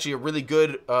image, it's actually a really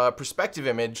good perspective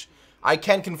image. I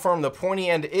can confirm the pointy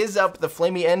end is up, the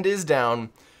flamey end is down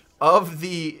of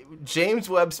the James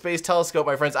Webb Space Telescope,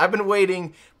 my friends. I've been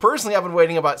waiting, personally, I've been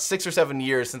waiting about 6 or 7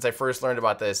 years since I first learned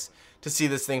about this to see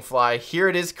this thing fly. Here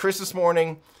it is, Christmas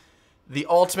morning, the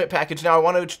ultimate package. Now, I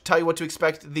want to tell you what to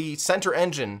expect. The center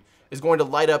engine is going to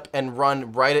light up and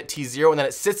run right at T0, and then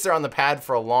it sits there on the pad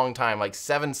for a long time, like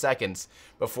 7 seconds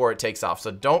before it takes off.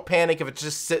 So don't panic if it's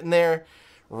just sitting there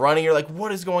running. You're like,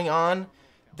 what is going on?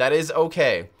 That is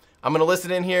okay. I'm going to listen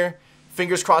in here.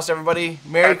 Fingers crossed, everybody.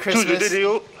 Merry Christmas.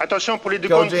 Attention pour les deux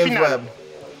Go comptes James finales.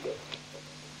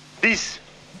 Webb.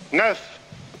 10, 9,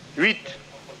 8,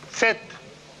 7,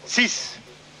 6,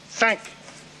 5,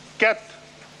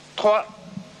 4,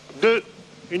 3, 2,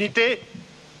 unité,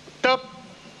 top.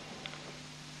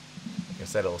 Like I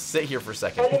said, it'll sit here for a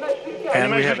second.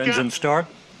 And we have engine start.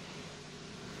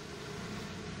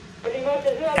 And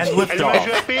Allumage liftoff.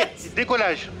 UAP,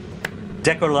 décollage.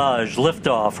 Decollage,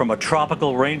 liftoff from a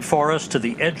tropical rainforest to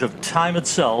the edge of time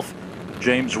itself.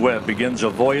 James Webb begins a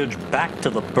voyage back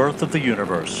to the birth of the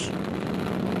universe.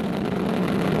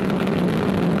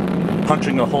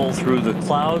 Punching a hole through the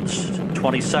clouds,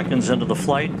 20 seconds into the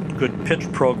flight. Good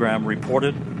pitch program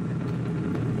reported.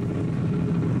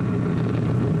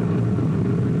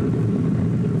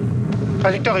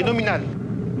 Trajectoire est nominale.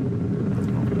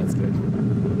 That's good.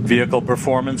 Vehicle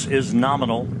performance is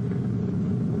nominal.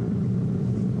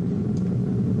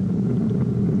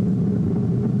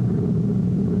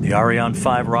 The Ariane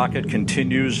 5 rocket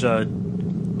continues to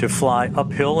fly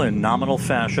uphill in nominal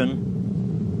fashion.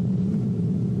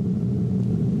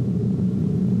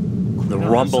 The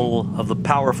rumble of the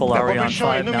powerful Ariane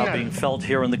 5 now being felt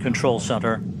here in the control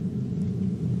center.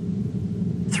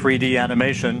 3D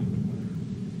animation.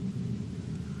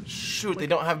 Shoot, they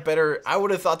don't have better... I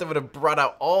would have thought they would have brought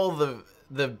out all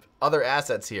the other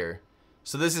assets here.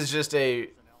 So this is just a...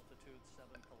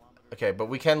 Okay, but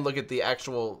we can look at the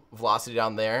actual velocity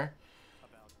down there.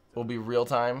 Will be real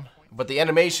time. But the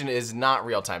animation is not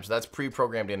real time, so that's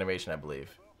pre-programmed animation, I believe.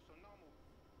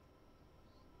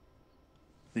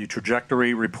 The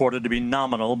trajectory reported to be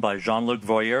nominal by Jean-Luc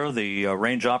Voyer, the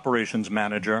range operations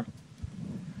manager.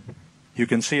 You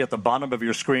can see at the bottom of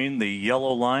your screen, the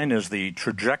yellow line is the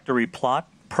trajectory plot,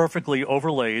 perfectly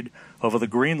overlaid over the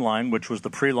green line, which was the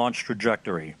pre-launch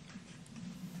trajectory.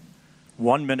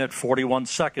 1 minute, 41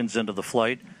 seconds into the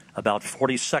flight, about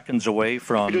 40 seconds away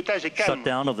from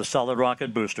shutdown of the solid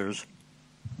rocket boosters.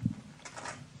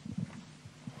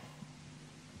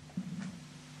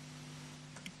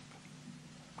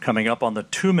 Coming up on the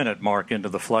 2-minute mark into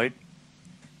the flight.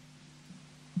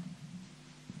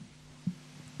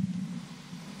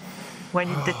 When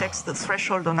it detects the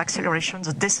threshold on acceleration,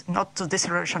 not the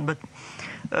deceleration, but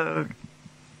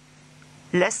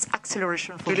less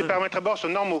acceleration for Tous les paramètres à bord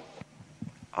sont normaux.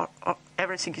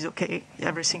 everything is okay,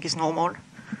 everything is normal.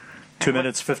 2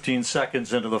 minutes, 15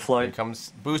 seconds into the Here flight.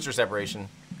 comes booster separation.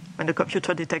 When the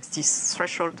computer detects this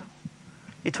threshold,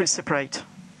 it will separate.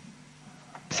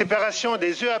 Séparation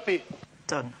des EAP.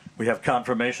 Done. We have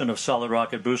confirmation of solid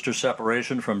rocket booster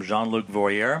separation from Jean-Luc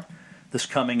Voyer. This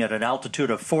coming at an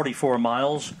altitude of 44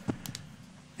 miles.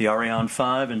 The Ariane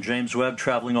 5 and James Webb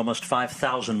traveling almost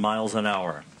 5,000 miles an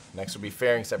hour. Next will be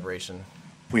fairing separation.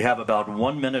 We have about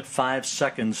 1 minute, 5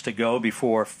 seconds to go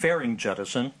before fairing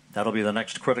jettison. That'll be the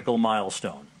next critical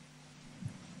milestone.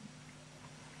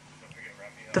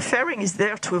 The fairing is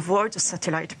there to avoid the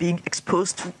satellite being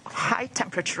exposed to high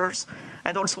temperatures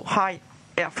and also high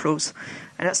airflows.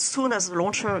 And as soon as the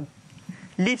launcher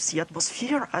leaves the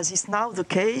atmosphere, as is now the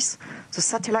case, the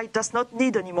satellite does not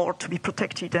need anymore to be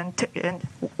protected, and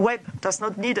Webb does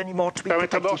not need anymore to be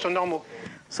protected.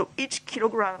 So each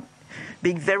kilogram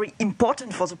being very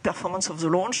important for the performance of the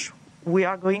launch, we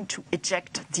are going to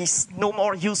eject this no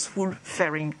more useful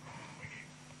fairing.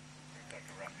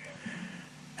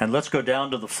 And let's go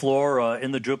down to the floor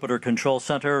in the Jupiter Control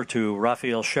Center to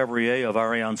Raphael Chevrier of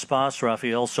Arianespace.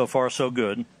 Raphael, so far so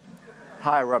good.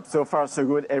 Hi, Rob. So far so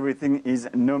good. Everything is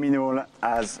nominal,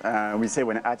 as we say,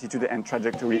 when attitude and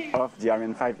trajectory of the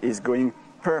Ariane 5 is going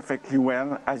perfectly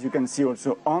well. As you can see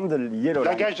also on the yellow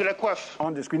line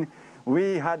on the screen,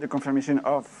 we had the confirmation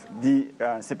of the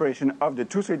separation of the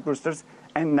two solid boosters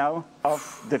and now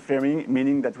of the fairing,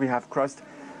 meaning that we have crossed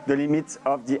the limits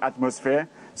of the atmosphere.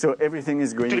 So everything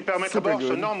is going super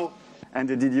good. And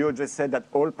the DDO just said that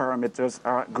all parameters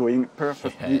are going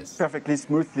perfectly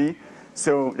smoothly.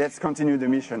 So let's continue the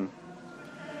mission.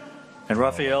 And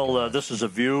Raphael, this is a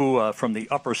view from the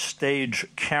upper stage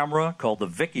camera called the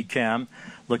Vicky Cam,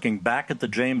 looking back at the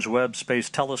James Webb Space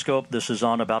Telescope. This is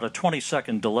on about a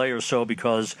 20-second delay or so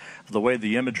because of the way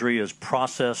the imagery is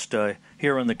processed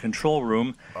here in the control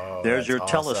room. Oh, there's your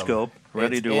telescope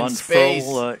ready to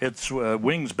unfurl its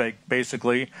wings,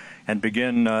 basically, and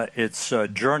begin its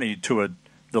journey to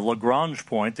the Lagrange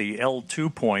point, the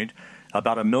L2 point,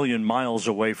 about 1 million miles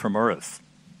away from Earth.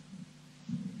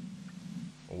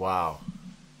 Wow.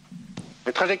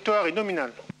 La trajectoire est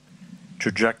nominale.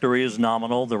 Trajectory is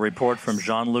nominal. The report from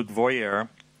Jean-Luc Voyer.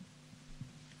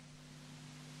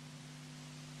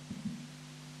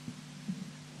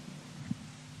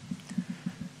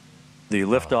 The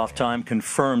liftoff time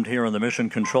confirmed here in the Mission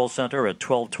Control Center at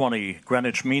 12:20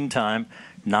 Greenwich Mean Time,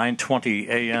 9:20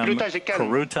 a.m.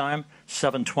 Peru time,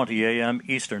 7:20 a.m.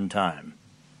 Eastern Time.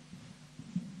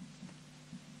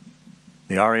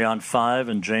 The Ariane 5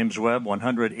 and James Webb,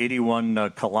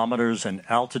 181 kilometers in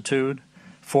altitude,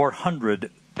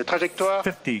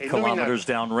 450 kilometers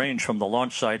downrange from the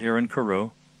launch site here in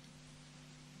Kourou.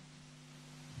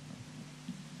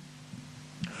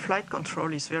 Flight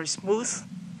control is very smooth.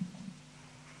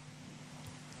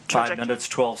 5 minutes,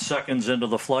 12 seconds into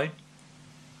the flight.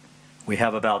 We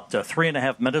have about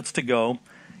 3.5 minutes to go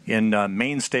in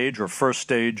main stage or first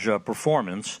stage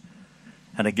performance.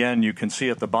 And again, you can see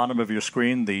at the bottom of your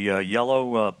screen the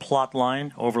yellow plot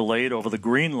line overlaid over the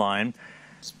green line,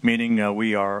 meaning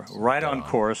we are right on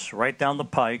course, right down the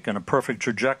pike, and a perfect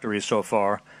trajectory so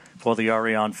far for the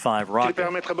Ariane 5 rocket.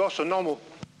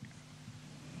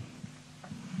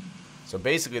 So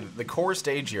basically, the core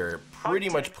stage here pretty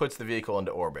much puts the vehicle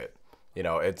into orbit. You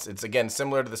know, it's again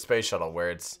similar to the space shuttle,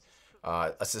 where it's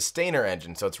a sustainer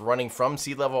engine, so it's running from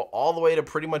sea level all the way to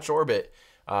pretty much orbit.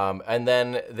 And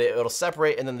then it'll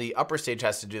separate, and then the upper stage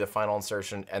has to do the final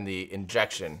insertion and the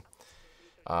injection.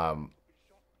 Wow.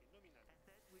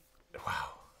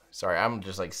 Sorry, I'm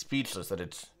just like speechless that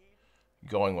it's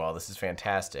going well. This is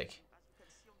fantastic.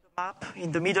 Map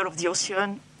in the middle of the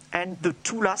ocean, and the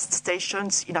two last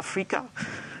stations in Africa,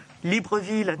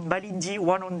 Libreville and Malindi,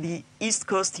 one on the east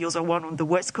coast, the other one on the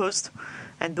west coast.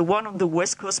 And the one on the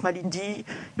west coast, Malindi,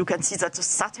 you can see that the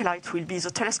satellite will be,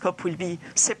 the telescope will be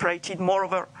separated more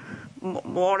or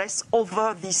less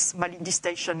over this Malindi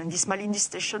station. And this Malindi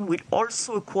station will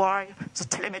also acquire the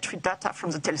telemetry data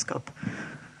from the telescope.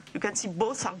 You can see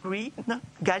both are green,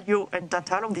 Galileo and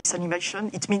Tantal on this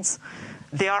animation. It means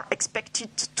they are expected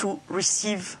to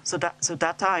receive the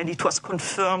data, and it was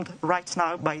confirmed right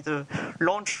now by the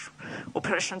launch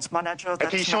operations manager.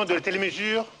 Acquisition de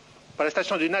télémesure par la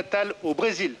station du Natal au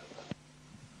Brésil.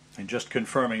 And just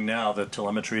confirming now that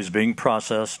telemetry is being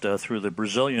processed through the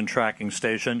Brazilian tracking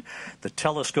station. The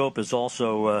telescope is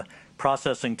also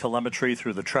processing telemetry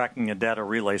through the tracking and data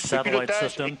relay satellite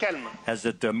system. As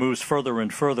it moves further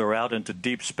and further out into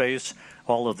deep space,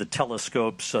 all of the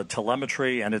telescope's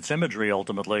telemetry and its imagery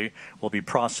ultimately will be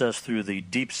processed through the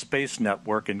Deep Space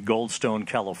Network in Goldstone,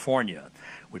 California.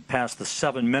 We passed the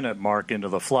 7-minute mark into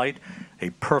the flight.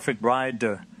 A perfect ride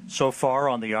so far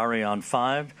on the Ariane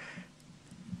 5.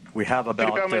 We have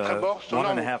about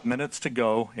 1.5 minutes to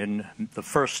go in the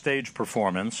first stage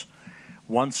performance.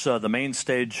 Once the main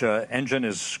stage engine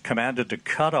is commanded to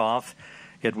cut off,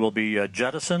 it will be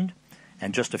jettisoned,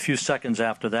 and just a few seconds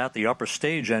after that, the upper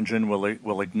stage engine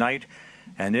will ignite,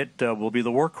 and it will be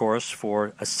the workhorse for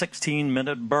a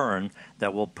 16-minute burn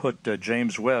that will put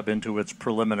James Webb into its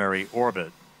preliminary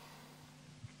orbit.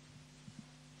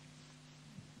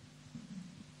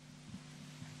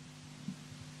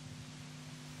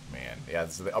 Yeah,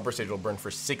 so the upper stage will burn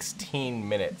for 16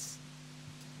 minutes.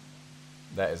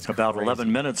 That is about crazy.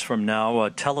 11 minutes from now.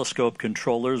 Telescope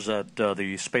controllers at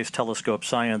the Space Telescope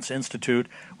Science Institute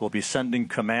will be sending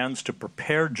commands to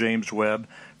prepare James Webb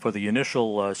for the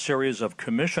initial series of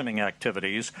commissioning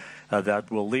activities that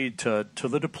will lead to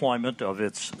the deployment of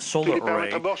its solar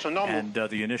array and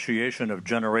the initiation of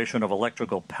generation of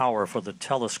electrical power for the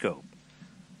telescope.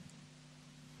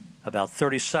 About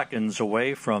 30 seconds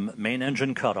away from main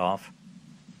engine cutoff.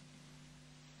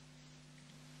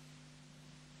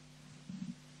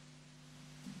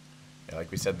 Yeah,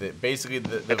 like we said, basically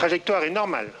the La trajectoire est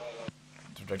normale.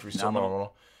 Trajectory is still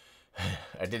normal.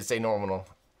 I did say normal.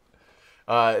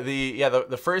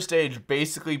 The first stage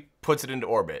basically puts it into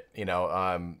orbit. You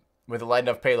know, with a light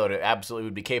enough payload, it absolutely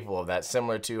would be capable of that.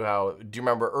 Similar to how, do you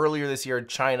remember earlier this year,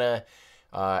 China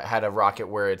had a rocket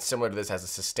where it's similar to this, has a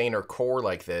sustainer core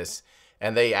like this,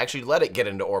 and they actually let it get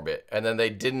into orbit, and then they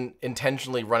didn't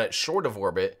intentionally run it short of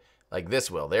orbit like this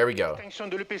will. There we go. Extinction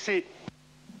de l'EPC.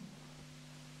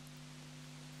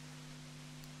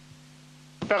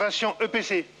 Opération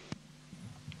EPC.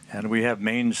 And we have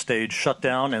main stage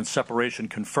shutdown and separation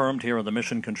confirmed here in the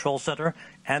Mission Control Center,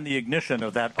 and the ignition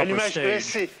of that upper Allumage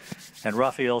stage. ESA. And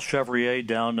Raphael Chevrier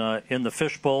down in the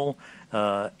fishbowl.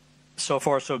 So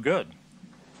far, so good.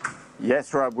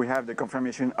 Yes, Rob, we have the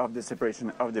confirmation of the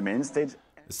separation of the main stage.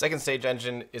 The second stage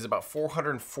engine is about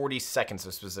 440 seconds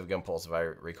of specific impulse, if I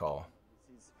recall.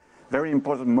 Very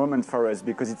important moment for us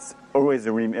because it's always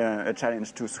a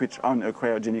challenge to switch on a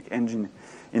cryogenic engine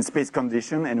in space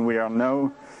condition, and we are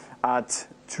now at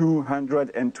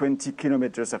 220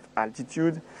 kilometers of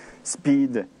altitude.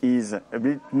 Speed is a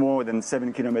bit more than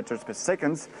 7 kilometers per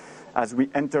second. As we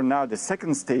enter now the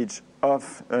second stage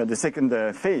of the second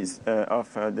phase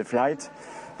of the flight,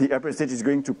 the upper stage is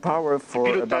going to power for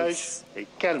Pilotage est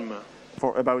calme.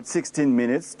 for about 16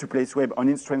 minutes to place Webb on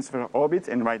its transfer orbit,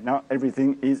 and right now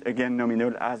everything is again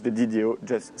nominal, as the DDO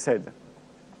just said.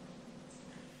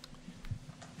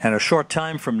 And a short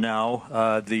time from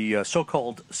now, the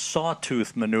so-called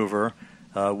sawtooth maneuver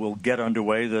will get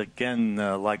underway. Again,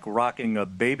 like rocking a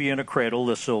baby in a cradle,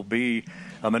 this will be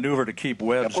a maneuver to keep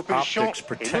Webb's optics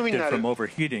protected from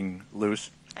overheating,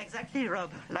 Luce. Exactly,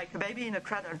 Rob, like a baby in a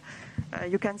cradle.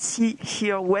 You can see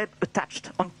here Webb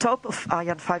attached on top of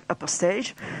Ariane 5 upper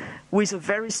stage with a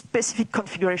very specific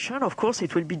configuration. Of course,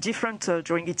 it will be different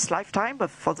during its lifetime, but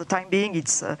for the time being,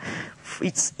 its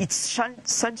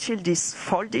sun shield is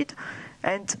folded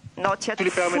and not yet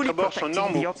fully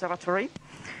protecting the observatory.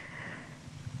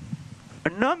 A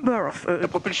number of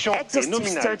exhaustive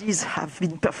studies have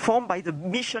been performed by the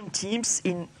mission teams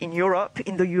in Europe,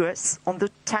 in the US, on the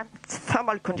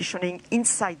thermal conditioning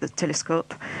inside the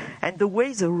telescope and the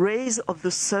way the rays of the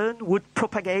sun would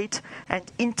propagate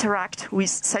and interact with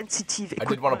sensitive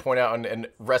equipment. I did want to point out and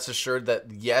rest assured that,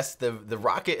 yes, the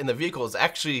rocket in the vehicle is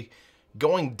actually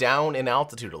going down in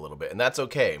altitude a little bit, and that's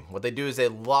okay. What they do is they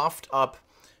loft up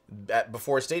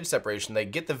before stage separation. They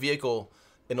get the vehicle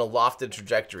in a lofted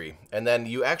trajectory, and then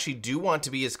you actually do want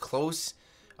to be as close,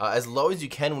 as low as you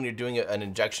can when you're doing an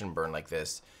injection burn like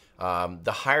this.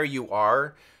 The higher you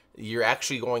are, you're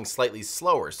actually going slightly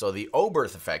slower. So the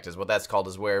O-berth effect is what that's called,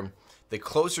 is where the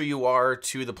closer you are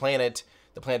to the planet,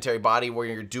 the planetary body where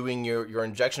you're doing your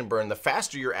injection burn, the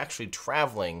faster you're actually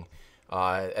traveling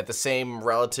at the same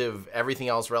relative, everything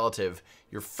else relative.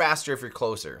 You're faster if you're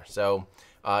closer. So,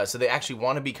 so they actually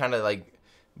want to be kind of like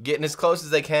getting as close as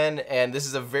they can, and this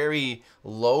is a very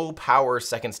low power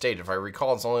second stage. If I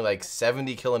recall, it's only like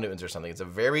 70 kilonewtons or something. It's a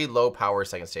very low power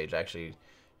second stage. Actually,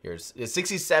 here's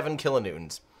 67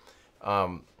 kilonewtons.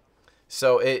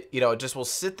 So it, it just will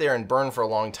sit there and burn for a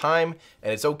long time,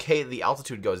 and it's okay the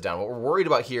altitude goes down. What we're worried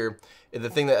about here is the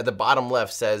thing that at the bottom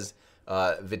left says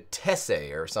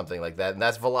vitesse or something like that, and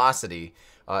that's velocity.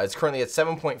 It's currently at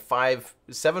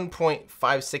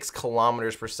 7.56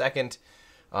 kilometers per second.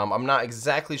 I'm not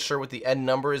exactly sure what the end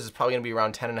number is. It's probably going to be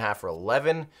around 10.5 or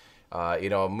 11.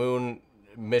 A moon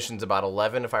mission's about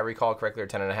 11, if I recall correctly, or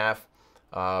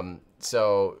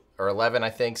 10.5. Or 11, I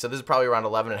think. So this is probably around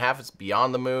 11.5. It's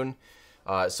beyond the moon.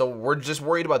 So we're just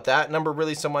worried about that number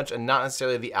really so much, and not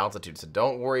necessarily the altitude. So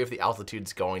don't worry if the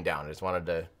altitude's going down. I just wanted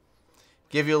to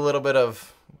give you a little bit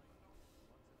of,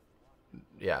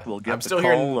 yeah. We'll get I'm still the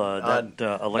call hearing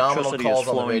that electricity is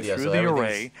flowing radio, through so the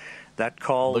array. That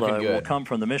call will come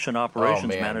from the mission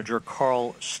operations manager,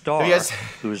 Carl Starr,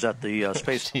 who's at the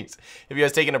space. If you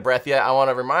guys taking a breath yet, I want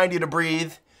to remind you to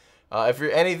breathe. If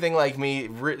you're anything like me,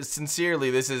 sincerely,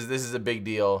 this is a big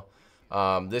deal.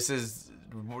 This is,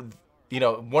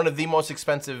 one of the most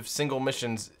expensive single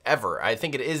missions ever. I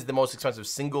think it is the most expensive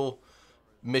single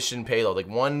mission payload. Like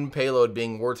one payload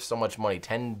being worth so much money,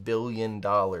 $10 billion.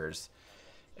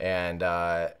 And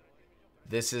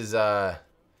this is yeah,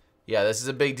 this is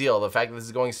a big deal. The fact that this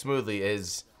is going smoothly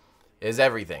is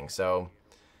everything. So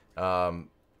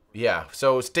yeah,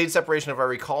 so stage separation, if I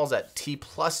recall, is at T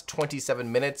plus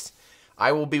 27 minutes.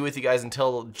 I will be with you guys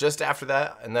until just after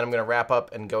that, and then I'm going to wrap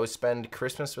up and go spend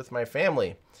Christmas with my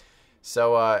family.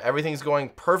 So everything's going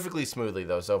perfectly smoothly,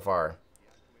 though, so far.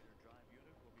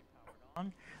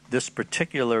 This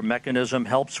particular mechanism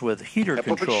helps with heater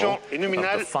control of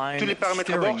the fine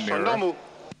steering mirror,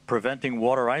 preventing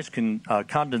water ice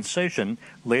condensation,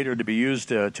 later to be used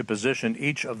to position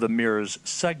each of the mirror's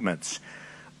segments.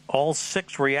 All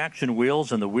 6 reaction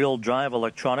wheels and the wheel drive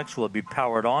electronics will be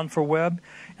powered on for Webb,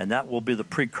 and that will be the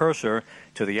precursor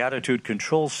to the attitude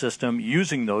control system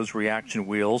using those reaction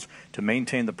wheels to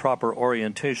maintain the proper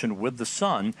orientation with the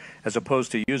sun, as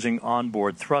opposed to using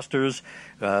onboard thrusters.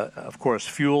 Of course,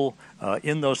 fuel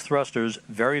in those thrusters,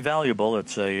 very valuable.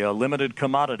 It's a limited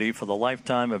commodity for the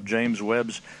lifetime of James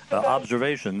Webb's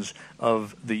observations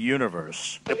of the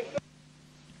universe.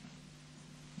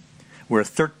 We're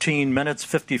 13 minutes,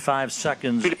 55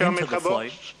 seconds into the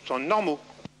flight.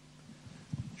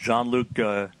 Jean-Luc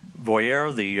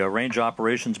Voyer, the range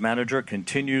operations manager,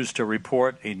 continues to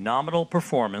report a nominal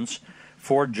performance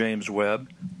for James Webb.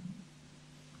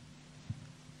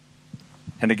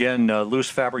 And again,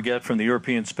 Luce Fabregat from the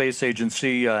European Space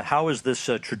Agency, how is this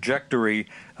trajectory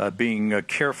being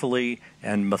carefully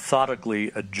and methodically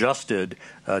adjusted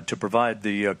to provide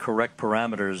the correct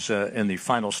parameters in the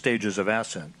final stages of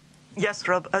ascent? Yes,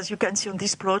 Rob, as you can see on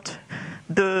this plot,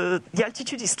 the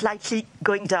altitude is slightly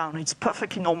going down. It's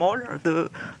perfectly normal.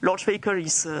 The launch vehicle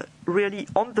is really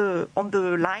on the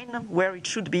line where it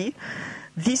should be.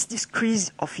 This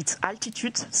decrease of its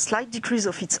altitude, slight decrease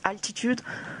of its altitude,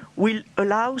 will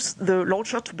allow the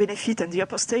launcher to benefit and the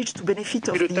upper stage to benefit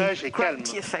of the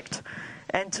gravity effect,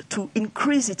 and to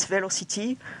increase its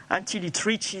velocity until it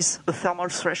reaches a thermal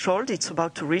threshold. It's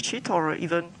about to reach it, or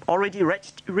even already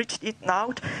reached it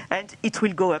now, and it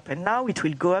will go up. And now it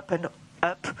will go up and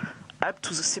up to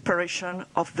the separation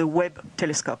of the Webb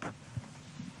telescope.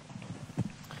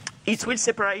 It will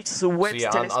separate the Webb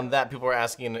telescope. On that, people are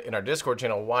asking in our Discord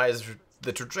channel, why is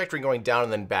the trajectory going down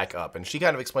and then back up? And she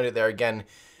kind of explained it there again.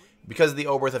 Because of the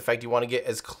O-berth effect, you want to get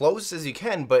as close as you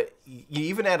can, but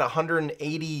even at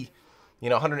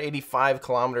 185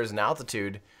 kilometers in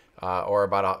altitude, or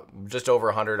about just over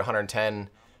 100, 110,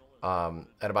 at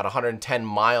about 110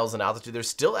 miles in altitude, there's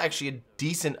still actually a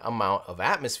decent amount of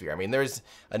atmosphere. I mean, there's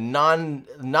a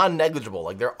non-negligible,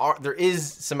 like there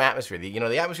is some atmosphere.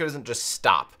 The atmosphere doesn't just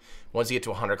stop once you get to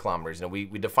 100 kilometers. We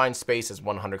define space as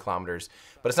 100 kilometers,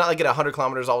 but it's not like at 100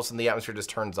 kilometers all of a sudden the atmosphere just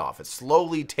turns off. It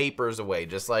slowly tapers away,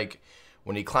 just like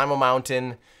when you climb a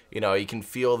mountain. You can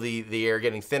feel the air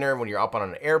getting thinner when you're up on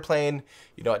an airplane.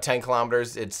 At 10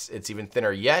 kilometers, it's even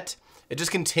thinner yet. It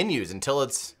just continues until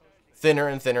it's thinner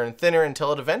and thinner and thinner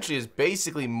until it eventually is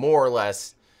basically more or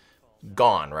less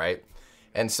gone, right?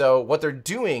 And so what they're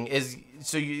doing is,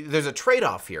 there's a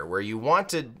trade-off here where you want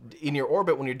to, in your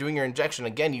orbit, when you're doing your injection,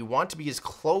 again, you want to be as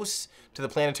close to the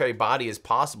planetary body as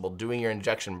possible doing your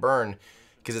injection burn,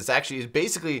 because it's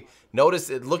basically,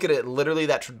 look at it, literally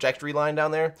that trajectory line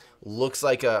down there looks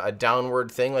like a downward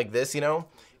thing like this,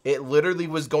 It literally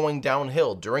was going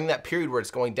downhill. During that period where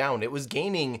it's going down, it was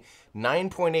gaining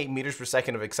 9.8 meters per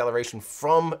second of acceleration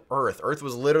from Earth. Earth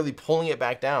was literally pulling it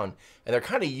back down. And they're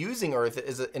kind of using Earth,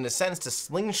 in a sense, to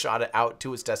slingshot it out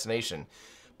to its destination.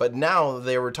 But now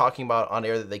they were talking about on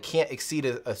air that they can't exceed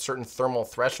a certain thermal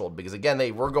threshold, because, again,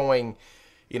 they were going,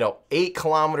 8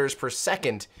 kilometers per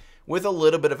second with a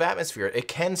little bit of atmosphere. It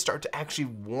can start to actually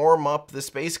warm up the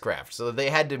spacecraft. So they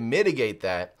had to mitigate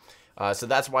that. So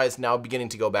that's why it's now beginning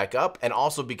to go back up. And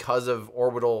also because of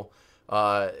orbital,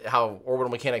 how orbital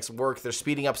mechanics work, they're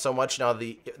speeding up so much now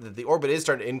the orbit is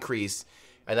starting to increase,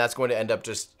 and that's going to end up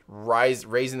just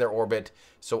raising their orbit.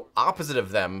 So opposite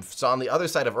of them, so on the other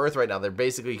side of Earth right now, they're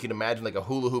basically, you can imagine like a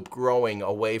hula hoop growing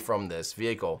away from this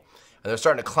vehicle. And they're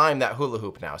starting to climb that hula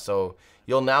hoop now. So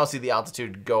you'll now see the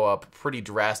altitude go up pretty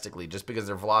drastically just because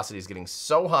their velocity is getting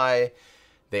so high.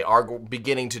 They are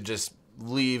beginning to just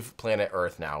leave planet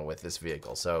Earth now with this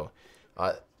vehicle. So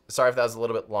sorry if that was a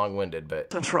little bit long-winded,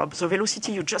 but... Rob, the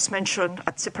velocity you just mentioned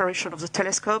at separation of the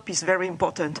telescope is very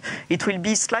important. It will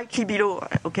be slightly below,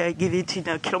 okay, I give it in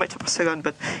kilometers per second,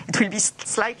 but it will be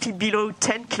slightly below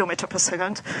 10 kilometers per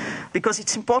second, because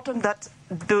it's important that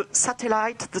the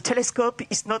satellite, the telescope,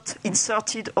 is not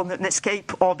inserted on an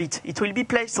escape orbit. It will be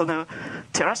placed on a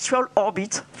terrestrial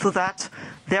orbit so that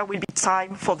there will be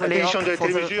time for the layup,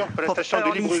 for the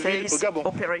early phase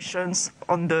operations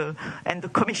and the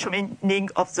commissioning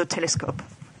of the telescope.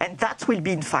 And that will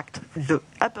be, in fact, the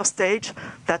upper stage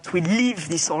that will leave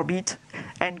this orbit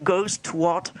and goes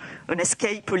toward an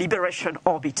escape liberation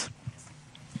orbit.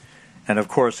 And of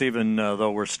course, even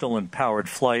though we're still in powered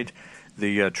flight,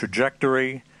 the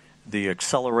trajectory, the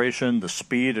acceleration, the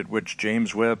speed at which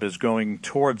James Webb is going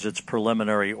towards its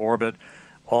preliminary orbit,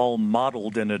 all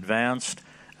modeled in advance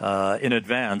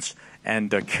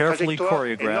and carefully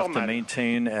choreographed to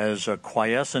maintain as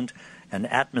quiescent an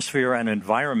atmosphere and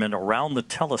environment around the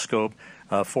telescope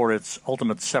for its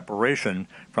ultimate separation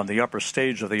from the upper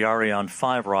stage of the Ariane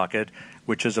 5 rocket,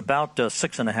 which is about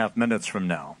 6.5 minutes from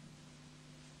now.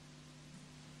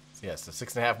 Yes, so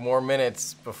 6.5 more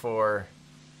minutes before.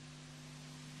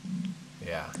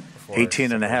 Yeah.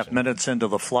 18.5 minutes into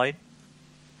the flight.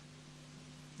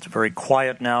 It's very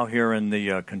quiet now here in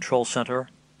the control center,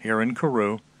 here in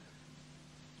Kourou.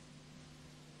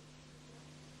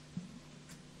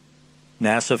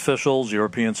 NASA officials,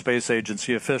 European Space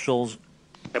Agency officials,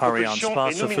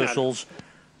 Arianespace officials,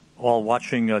 all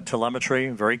watching telemetry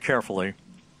very carefully.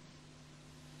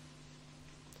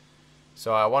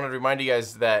 So I wanted to remind you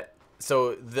guys that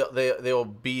they'll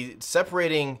be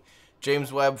separating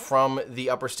James Webb from the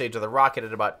upper stage of the rocket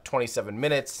at about 27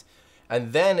 minutes.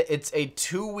 And then it's a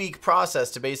 2-week process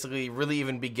to basically really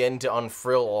even begin to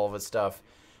unfurl all of its stuff.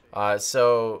 And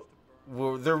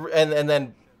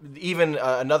then even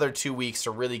another 2 weeks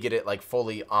to really get it like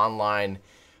fully online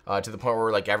to the point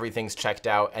where like everything's checked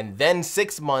out. And then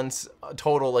 6 months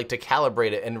total like to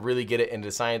calibrate it and really get it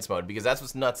into science mode. Because that's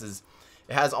what's nuts is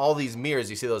it has all these mirrors.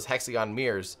 You see those hexagon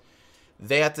mirrors.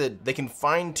 They can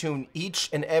fine tune each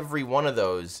and every one of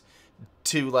those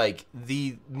to like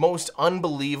the most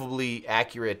unbelievably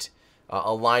accurate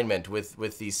alignment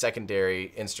with the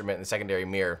secondary instrument and the secondary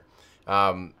mirror.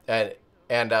 I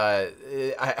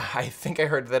think I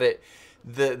heard that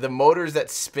the motors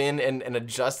that spin and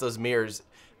adjust those mirrors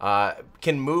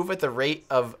can move at the rate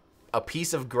of a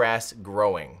piece of grass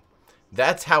growing.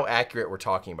 That's how accurate we're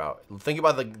talking about. Think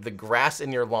about the grass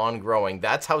in your lawn growing.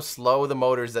 That's how slow the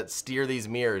motors that steer these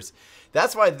mirrors.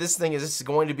 That's why this thing is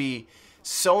going to be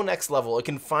so next level. It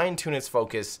can fine tune its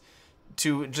focus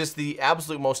to just the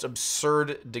absolute most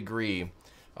absurd degree.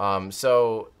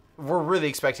 So we're really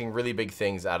expecting really big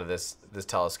things out of this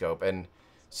telescope. And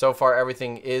so far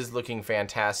everything is looking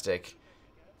fantastic.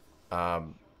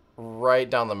 Right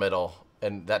down the middle.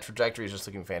 And that trajectory is just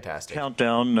looking fantastic.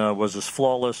 Countdown was as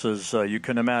flawless as you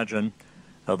can imagine.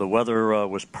 The weather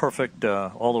was perfect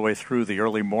all the way through the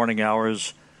early morning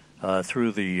hours,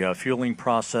 through the fueling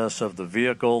process of the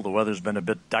vehicle. The weather's been a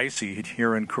bit dicey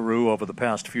here in Kourou over the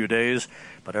past few days,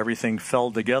 but everything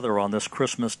fell together on this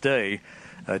Christmas day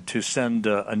to send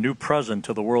a new present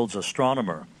to the world's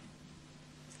astronomer.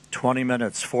 20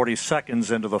 minutes, 40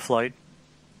 seconds into the flight.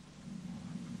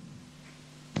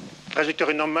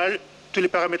 Trajectoire normale. Tous les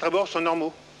paramètres à bord sont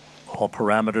normaux. All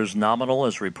parameters nominal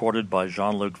as reported by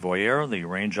Jean-Luc Voyer, the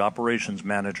range operations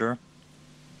manager.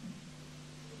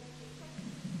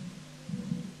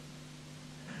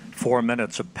 4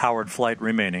 minutes of powered flight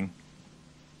remaining.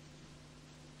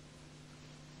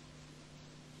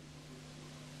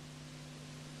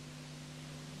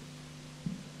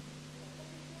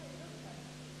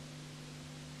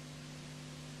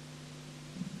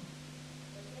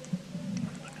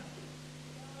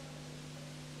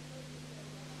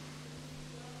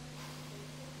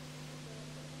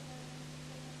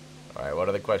 All right, what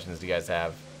other questions do you guys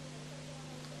have?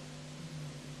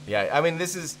 Yeah, I mean,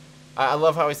 this is... I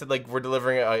love how he said, like, we're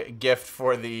delivering a gift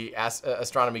for the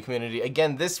astronomy community.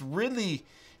 Again, this really...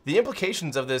 The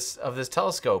implications of this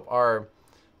telescope are...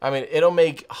 I mean, it'll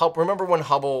make... Remember when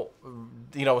Hubble...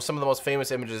 You know, some of the most famous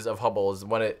images of Hubble is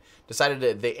when it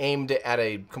decided they aimed it at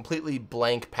a completely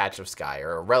blank patch of sky,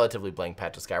 or a relatively blank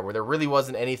patch of sky, where there really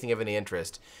wasn't anything of any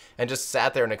interest, and just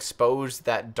sat there and exposed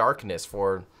that darkness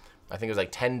for... I think it was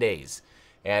like 10 days.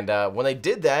 And when they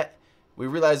did that, we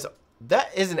realized that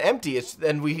isn't empty.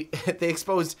 They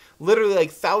exposed literally like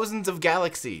thousands of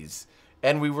galaxies.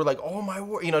 And we were like, oh my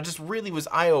word, you know, just really was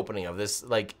eye-opening of this,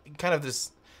 like kind of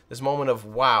this moment of,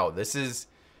 wow,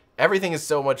 everything is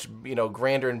so much, you know,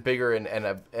 grander and bigger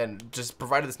and just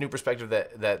provided this new perspective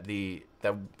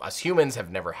that us humans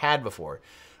have never had before.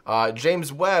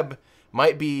 James Webb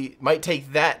might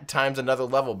take that times another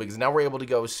level, because now we're able to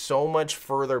go so much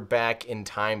further back in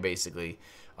time, basically.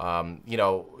 You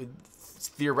know,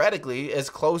 theoretically as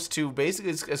close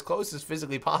as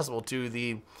physically possible to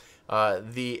the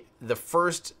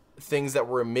first things that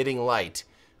were emitting light,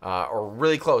 or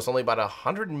really close, only about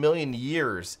 100 million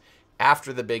years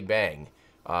after the Big Bang.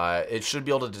 It should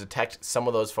be able to detect some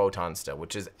of those photons still,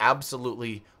 which is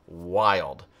absolutely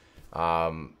wild.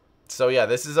 So yeah,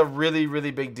 this is a really,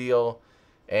 really big deal.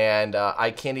 And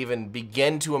I can't even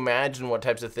begin to imagine what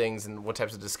types of things and what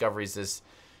types of discoveries this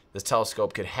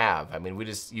telescope could have. I mean, we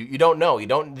just, you don't know.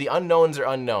 The unknowns are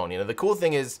unknown. You know, the cool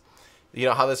thing is, you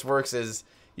know, how this works is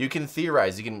you can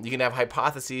theorize, you can have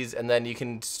hypotheses, and then you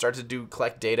can start to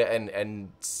collect data and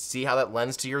see how that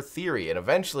lends to your theory. And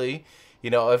eventually, you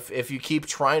know, if you keep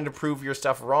trying to prove your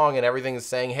stuff wrong and everything is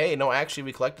saying, hey, no, actually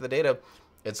we collected the data,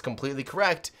 it's completely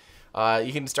correct,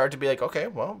 you can start to be like, okay,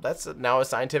 well, that's now a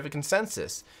scientific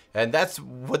consensus. And that's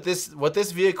what this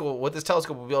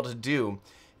telescope will be able to do,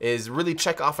 is really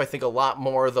check off, I think, a lot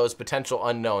more of those potential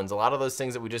unknowns, a lot of those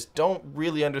things that we just don't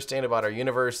really understand about our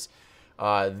universe.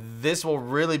 This will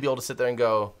really be able to sit there and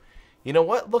go, you know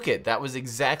what, look it, that was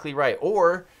exactly right.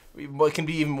 Or what can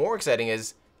be even more exciting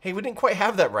is, hey, we didn't quite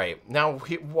have that right. Now,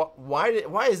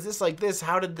 why is this like this?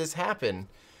 How did this happen?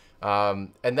 And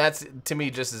that's, to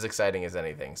me, just as exciting as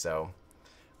anything. So,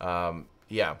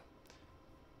 yeah.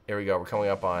 Here we go. We're coming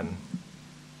up on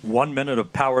 1 minute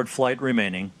of powered flight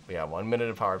remaining. Yeah, 1 minute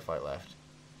of powered flight left.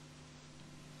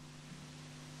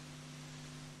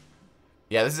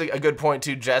 Yeah, this is a good point,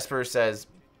 too. Jesper says,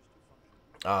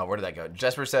 where did that go?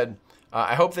 Jesper said,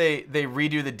 I hope they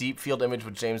redo the deep field image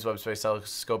with James Webb Space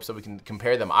Telescope so we can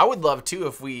compare them. I would love, too,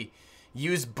 if we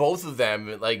use both of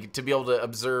them, like, to be able to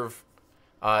observe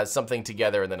something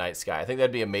together in the night sky. I think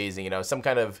that'd be amazing. You know, some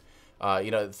kind of,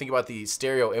 you know, think about the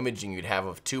stereo imaging you'd have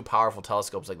of two powerful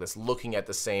telescopes like this looking at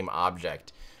the same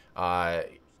object,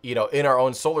 you know, in our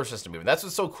own solar system even. That's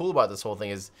what's so cool about this whole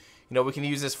thing is, you know, we can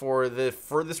use this for the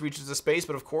furthest reaches of space,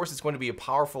 but of course it's going to be a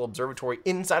powerful observatory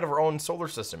inside of our own solar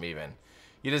system even.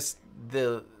 You just,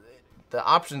 the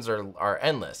options are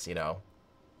endless, you know.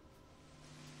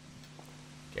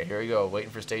 Okay, here we go,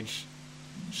 waiting for stage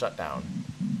shutdown.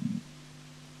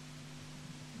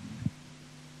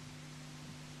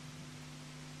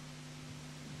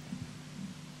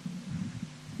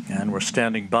 And we're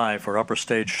standing by for upper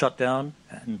stage shutdown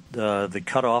and the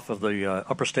cutoff of the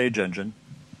upper stage engine.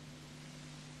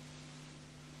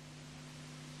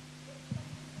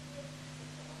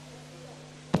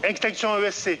 Extinction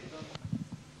ESC.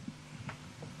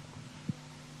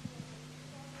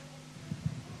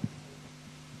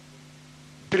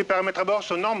 Tous les paramètres à bord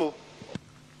sont normaux.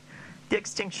 The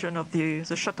extinction of the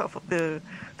shut-off of the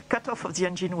cutoff of the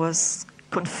engine was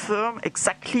confirmed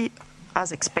exactly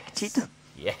as expected.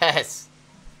 Yes.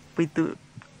 With the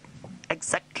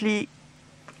exactly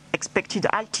expected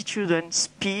altitude and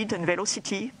speed and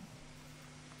velocity.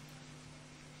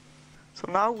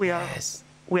 So now we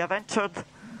have entered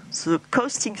the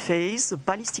coasting phase, the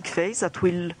ballistic phase that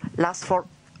will last for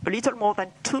a little more than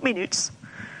 2 minutes.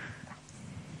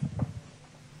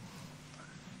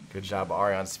 Good job,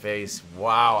 Arianespace.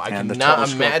 Wow, I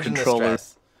cannot imagine the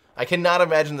stress. I cannot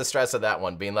imagine the stress of that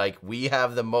one, being like, we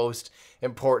have the most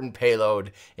important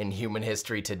payload in human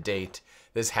history to date.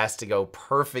 This has to go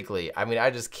perfectly. I mean,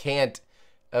 I just can't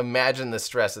imagine the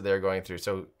stress that they're going through.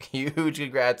 So huge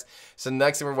congrats. So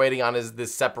next thing we're waiting on is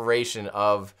this separation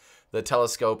of the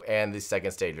telescope and the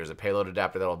second stage. There's a payload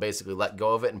adapter that'll basically let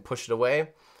go of it and push it away.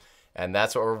 And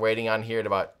that's what we're waiting on here at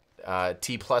about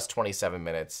T plus 27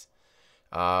 minutes.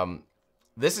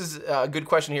 This is a good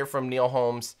question here from Neil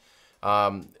Holmes.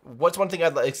 What's one thing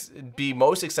I'd be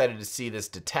most excited to see this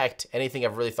detect? Anything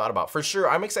I've really thought about? For sure,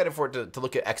 I'm excited for it to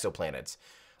look at exoplanets.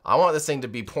 I want this thing to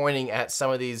be pointing at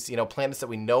some of these, you know, planets that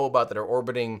we know about that are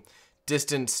orbiting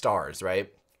distant stars,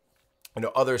 right? You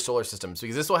know, other solar systems,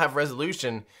 because this will have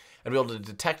resolution and be able to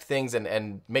detect things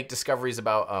and make discoveries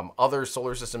about other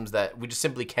solar systems that we just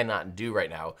simply cannot do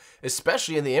right now,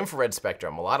 especially in the infrared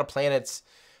spectrum. A lot of planets,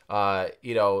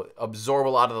 you know, absorb a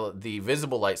lot of the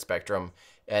visible light spectrum,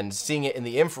 and seeing it in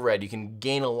the infrared, you can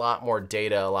gain a lot more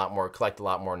data, collect a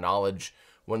lot more knowledge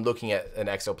when looking at an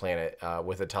exoplanet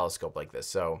with a telescope like this.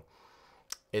 So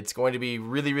it's going to be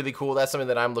really, really cool. That's something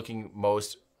that I'm looking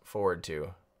most forward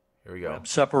to. Here we go.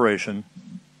 Separation.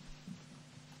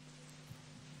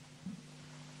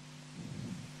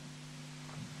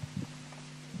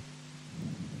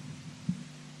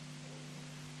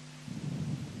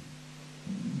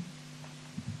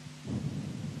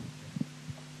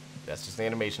 That's just the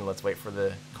animation. Let's wait for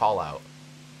the call out.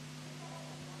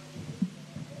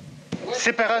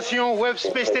 Séparation Webb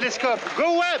Space Telescope.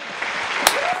 Go Webb!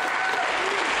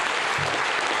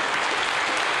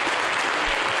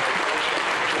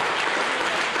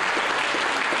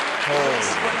 Holy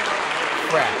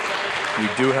crap. We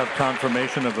do have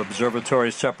confirmation of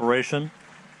observatory separation.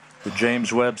 The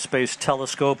James Webb Space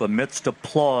Telescope, amidst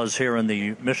applause here in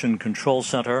the Mission Control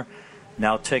Center,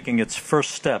 now taking its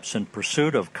first steps in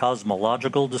pursuit of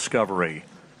cosmological discovery.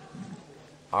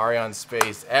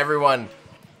 Arianespace, everyone,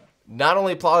 not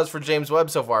only applause for James Webb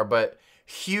so far, but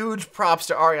huge props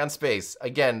to Arianespace.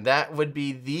 Again, that would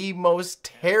be the most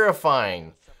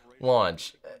terrifying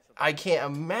launch. I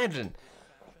can't imagine.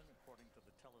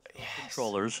 Yes.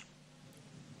 Controllers.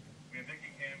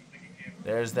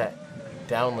 There's that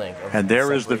downlink. And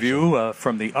there is the view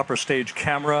from the upper stage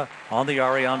camera on the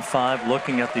Ariane 5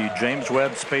 looking at the James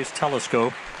Webb Space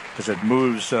Telescope as it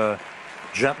moves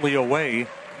gently away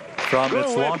from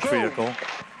its launch vehicle.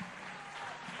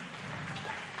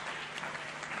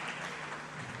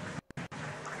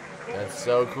 That's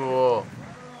so cool.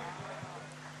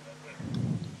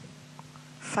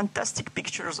 Fantastic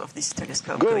pictures of this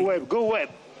telescope. Go Webb, go Webb.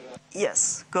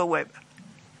 Yes, go Webb.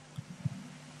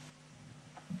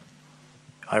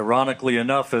 Ironically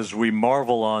enough, as we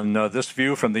marvel on this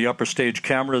view from the upper stage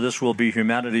camera, this will be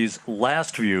humanity's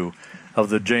last view of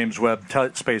the James Webb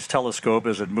Space Telescope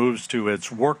as it moves to its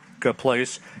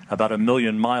workplace about 1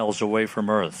 million miles away from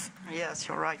Earth. Yes,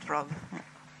 you're right, Rob.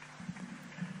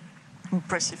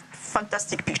 Impressive,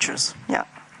 fantastic pictures. Yeah.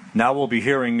 Now we'll be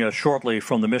hearing shortly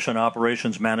from the mission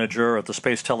operations manager at the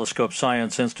Space Telescope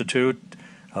Science Institute,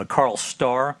 Carl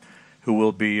Starr, who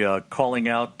will be calling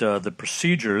out the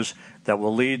procedures that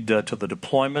will lead to the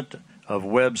deployment of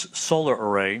Webb's solar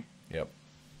array. Yep.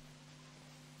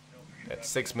 At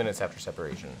 6 minutes after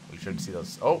separation. We should see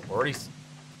those. Oh, already.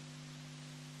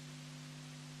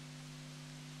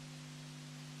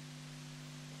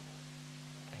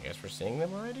 I guess we're seeing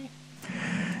them already?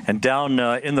 And down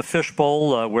in the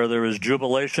fishbowl where there is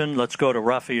jubilation, let's go to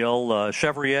Raphael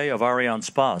Chevrier of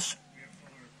Arianespace.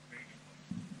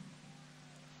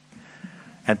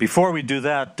 And before we do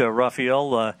that,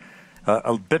 Raphael,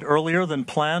 a bit earlier than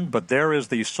planned, but there is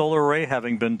the solar array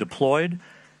having been deployed.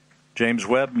 James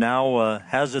Webb now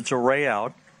has its array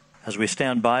out as we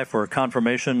stand by for a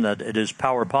confirmation that it is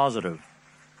power positive.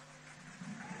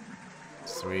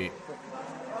 Sweet.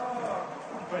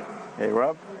 Hey,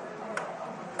 Rob.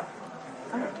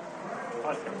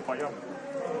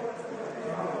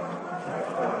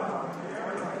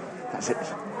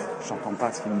 J'entends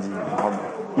pas ce qu'il me dit, Rob.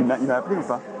 Il m'a appelé ou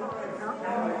pas?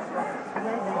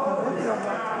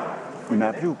 Il m'a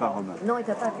appelé ou pas, Rob? Non, il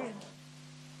t'a pas appelé.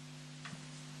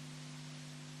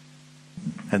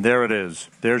 And there it is.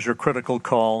 There's your critical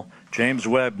call. James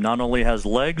Webb not only has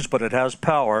legs, but it has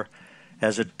power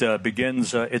as it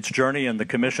begins its journey and the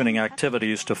commissioning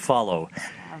activities to follow.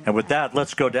 And with that,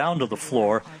 let's go down to the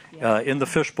floor in the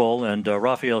fishbowl and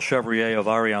Raphael Chevrier of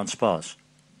Arianespace.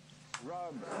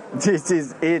 This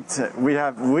is it. We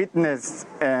have witnessed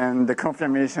and the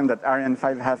confirmation that Ariane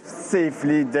 5 has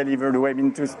safely delivered Webb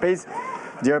into space.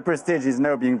 The upper stage is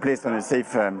now being placed on a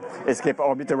safe escape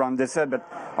orbit around the Sun, but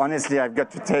honestly, I've got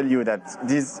to tell you that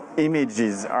these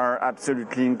images are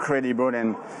absolutely incredible,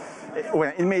 and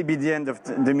well, it may be the end of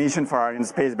the mission for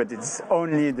Arianespace, but it's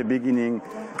only the beginning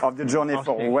of the journey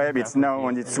for Webb. It's now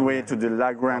on its way to the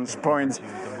Lagrange point.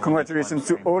 Congratulations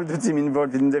to all the team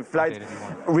involved in the flight.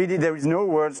 Really, there is no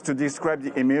words to describe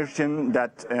the immersion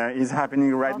that is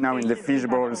happening right now in the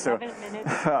fishbowl. So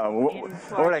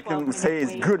all I can say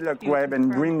is good luck, Webb,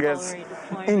 and bring us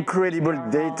incredible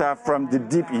data from the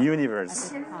deep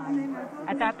universe.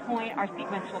 At that point, our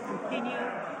sequence will continue.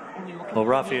 Well,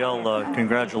 Raphael,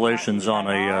 congratulations on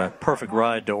a perfect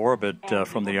ride to orbit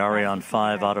from the Ariane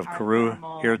 5 out of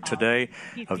Kourou here today.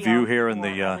 A view here in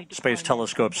the Space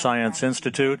Telescope Science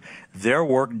Institute. Their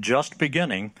work just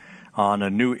beginning on a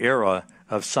new era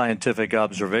of scientific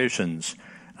observations.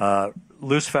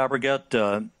 Luce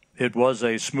Fabregat, it was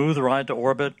a smooth ride to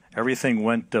orbit. Everything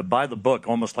went by the book,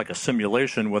 almost like a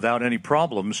simulation without any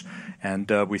problems.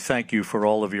 And we thank you for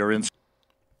all of your insights.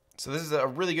 So this is a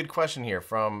really good question here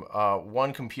from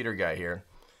one computer guy here.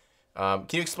 Can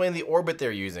you explain the orbit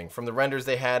they're using? From the renders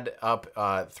they had up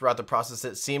throughout the process,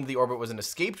 it seemed the orbit was an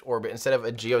escaped orbit instead of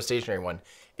a geostationary one.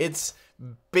 It's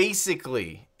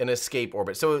basically an escape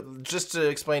orbit. So just to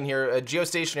explain here, a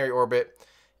geostationary orbit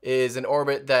is an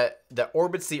orbit that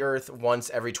orbits the Earth once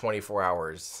every 24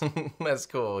 hours. That's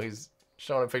cool. He's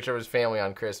showing a picture of his family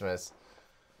on Christmas.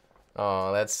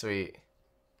 Oh, that's sweet.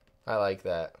 I like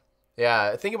that.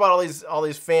 Yeah, think about all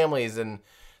these families and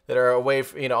that are away,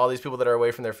 all these people that are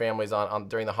away from their families on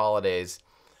during the holidays,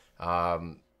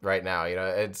 right now.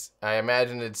 I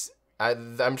imagine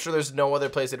I'm sure there's no other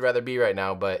place they'd rather be right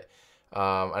now, but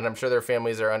and I'm sure their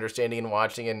families are understanding and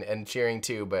watching and cheering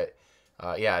too. But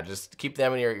yeah, just keep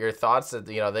them in your thoughts that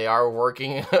they are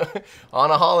working on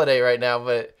a holiday right now.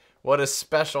 But what a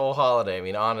special holiday! I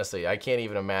mean, honestly, I can't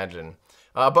even imagine.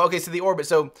 But okay, so the orbit.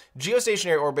 So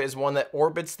geostationary orbit is one that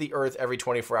orbits the Earth every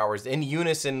 24 hours in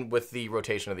unison with the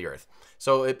rotation of the Earth.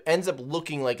 So it ends up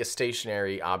looking like a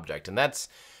stationary object, and that's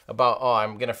about, oh,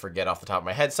 I'm going to forget off the top of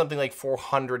my head, something like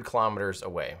 400 kilometers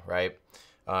away, right?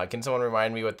 Can someone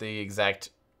remind me what the exact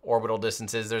orbital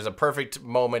distance is? There's a perfect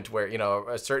moment where, you know,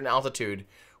 a certain altitude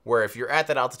where if you're at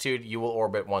that altitude, you will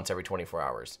orbit once every 24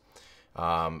 hours.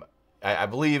 I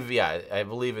believe, yeah, I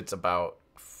believe it's about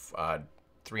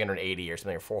 380 or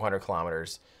something, or 400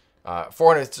 kilometers.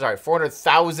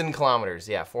 400,000 kilometers.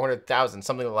 Yeah, 400,000,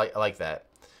 something like that.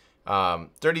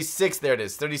 36, there it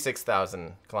is,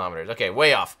 36,000 kilometers. Okay,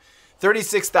 way off.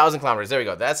 36,000 kilometers, there we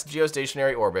go. That's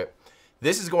geostationary orbit.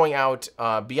 This is going out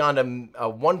beyond a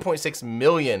 1.6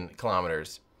 million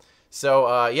kilometers.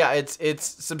 So, yeah, it's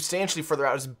substantially further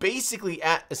out. It's basically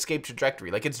at escape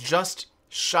trajectory. Like, it's just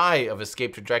shy of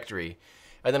escape trajectory.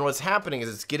 And then what's happening is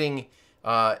it's getting,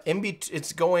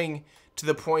 it's going to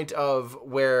the point of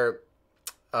where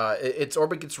its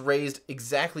orbit gets raised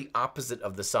exactly opposite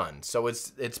of the sun. So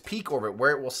it's peak orbit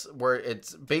where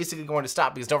it's basically going to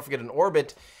stop, because don't forget, an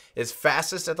orbit is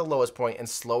fastest at the lowest point and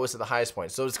slowest at the highest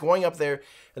point. So it's going up there,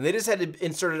 and they just had to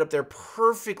insert it up there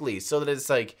perfectly so that it's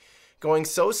like going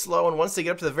so slow, and once they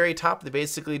get up to the very top, they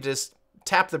basically just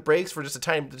tap the brakes for just a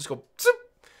tiny, just go zoop,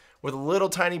 with a little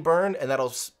tiny burn, and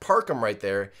that'll park them right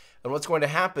there. And what's going to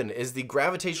happen is the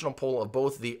gravitational pull of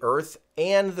both the Earth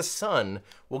and the Sun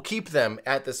will keep them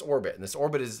at this orbit. And this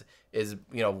orbit is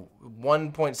you know,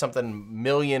 1 point something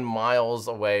million miles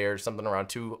away, or something around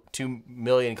 2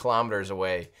 million kilometers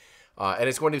away. And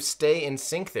it's going to stay in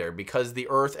sync there because the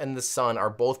Earth and the Sun are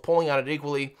both pulling on it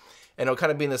equally, and it'll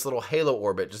kind of be in this little halo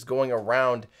orbit, just going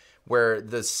around where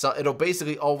the Sun, it'll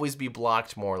basically always be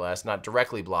blocked, more or less, not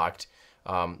directly blocked,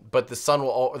 but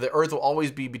the Earth will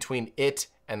always be between it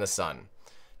and the Sun.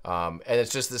 And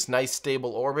it's just this nice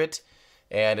stable orbit,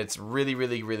 and it's really,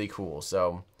 really, really cool.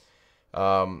 So,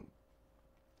 yeah,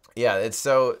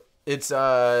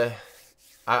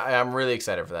 I'm really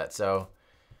excited for that. So,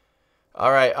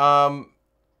 all right.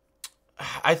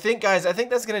 I think, guys,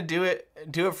 that's going to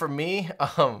do it for me.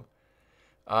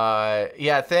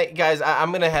 Yeah, guys,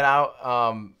 I'm going to head out.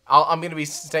 I'm going to be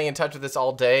staying in touch with this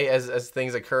all day as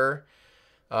things occur.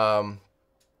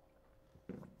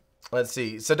 Let's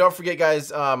see. So don't forget,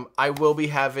 guys, I will be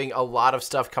having a lot of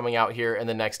stuff coming out here in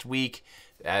the next week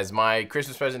as my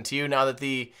Christmas present to you, now that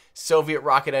the Soviet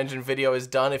rocket engine video is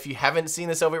done. If you haven't seen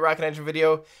the Soviet rocket engine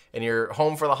video and you're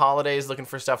home for the holidays looking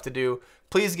for stuff to do,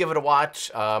 please give it a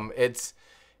watch. It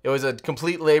was a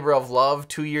complete labor of love,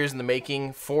 2 years in the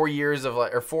making, 4 years of,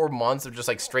 or 4 months of just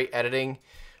like straight editing.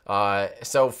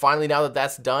 So finally, now that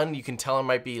that's done, you can tell I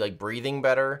might be like breathing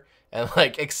better and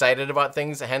like excited about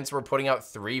things. Hence, we're putting out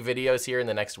 3 videos here in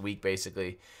the next week,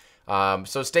 basically.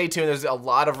 So stay tuned. There's a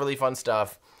lot of really fun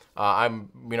stuff. I'm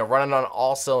running on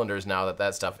all cylinders now that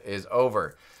that stuff is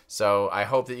over. So I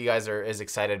hope that you guys are as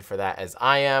excited for that as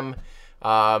I am.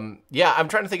 Yeah, I'm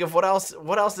trying to think of what else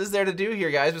is there to do here,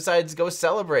 guys, besides go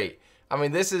celebrate. I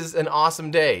mean, this is an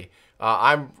awesome day.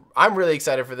 I'm really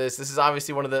excited for this. This is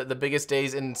obviously one of the biggest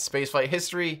days in spaceflight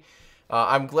history.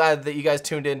 I'm glad that you guys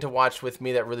tuned in to watch with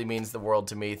me. That really means the world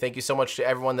to me. Thank you so much to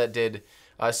everyone that did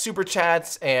super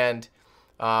chats and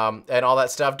all that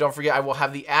stuff. Don't forget, I will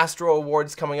have the Astro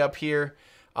Awards coming up here.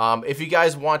 If you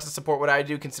guys want to support what I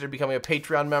do, consider becoming a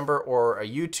Patreon member or a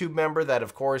YouTube member. That,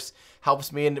 of course,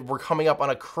 helps me. And we're coming up on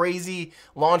a crazy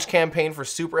launch campaign for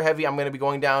Super Heavy. I'm going to be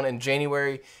going down in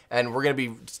January, and we're going to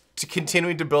be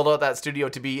continuing to build out that studio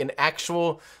to be an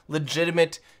actual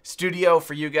legitimate studio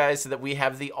for you guys, so that we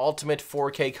have the ultimate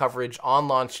 4K coverage on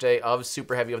launch day of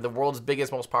Super Heavy, of the world's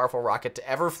biggest, most powerful rocket to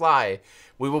ever fly.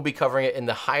 We will be covering it in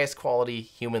the highest quality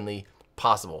humanly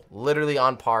possible, literally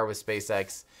on par with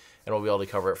SpaceX. And we'll be able to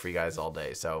cover it for you guys all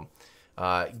day. So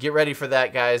get ready for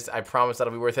that, guys. I promise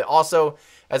that'll be worth it. Also,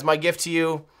 as my gift to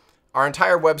you, our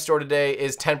entire web store today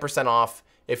is 10% off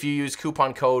if you use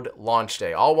coupon code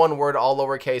LAUNCHDAY. All one word, all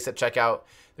lowercase at checkout.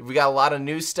 We got a lot of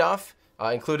new stuff,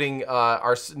 including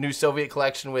our new Soviet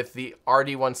collection with the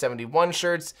RD-171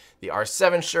 shirts, the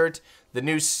R7 shirt, the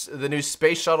new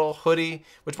space shuttle hoodie,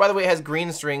 which, by the way, has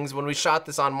green strings. When we shot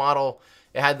this on model,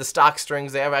 it had the stock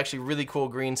strings. They have actually really cool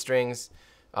green strings.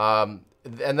 And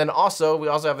then also, we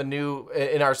also have a new,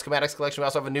 in our schematics collection, we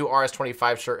also have a new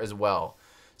RS-25 shirt as well.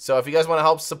 So if you guys want to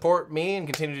help support me and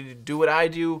continue to do what I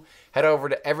do, head over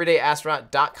to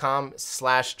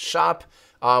everydayastronaut.com/shop.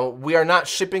 We are not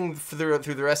shipping through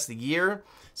the rest of the year,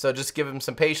 so just give them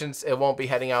some patience. It won't be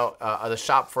heading out of the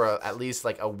shop for at least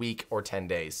like a week or 10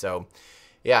 days. So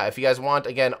yeah, if you guys want,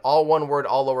 again, all one word,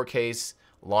 all lowercase,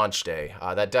 launch day.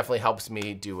 That definitely helps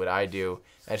me do what I do.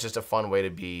 And it's just a fun way to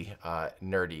be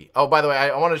nerdy. Oh, by the way,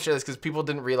 I wanted to share this because people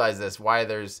didn't realize this. Why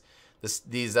there's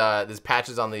these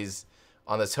patches on this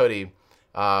hoodie.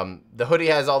 The hoodie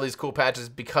has all these cool patches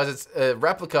because it's a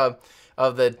replica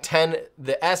of the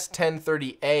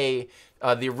S1030A,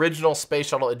 the original space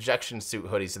shuttle ejection suit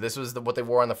hoodie. So this was what they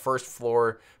wore on the first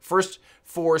four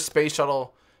space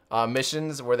shuttle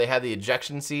missions where they had the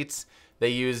ejection seats. They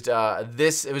used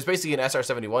this. It was basically an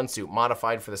SR-71 suit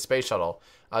modified for the space shuttle.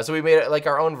 So we made it like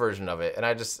our own version of it, and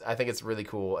I think it's really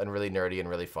cool and really nerdy and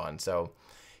really fun. So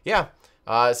yeah,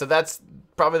 so that's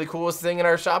probably the coolest thing in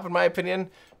our shop in my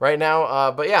opinion right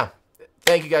now. But yeah,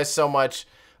 thank you guys so much.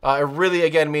 It really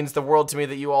again means the world to me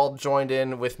that you all joined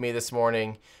in with me this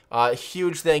morning.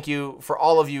 Huge thank you for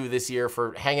all of you this year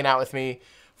for hanging out with me,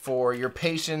 for your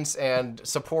patience and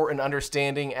support and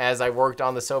understanding as I worked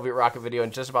on the Soviet rocket video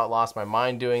and just about lost my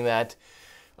mind doing that.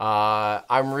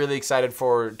 I'm really excited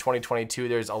for 2022.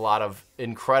 There's a lot of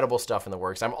incredible stuff in the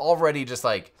works. I'm already just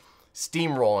like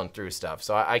steamrolling through stuff,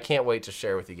 so I can't wait to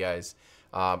share with you guys.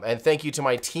 And thank you to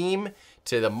my team,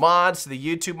 to the mods, to the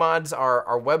YouTube mods,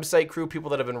 our website crew, people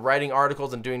that have been writing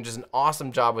articles and doing just an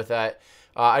awesome job with that.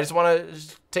 I just want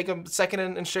to take a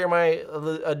second and share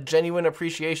a genuine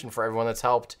appreciation for everyone that's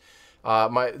helped.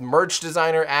 My merch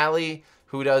designer, Allie,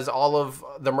 who does all of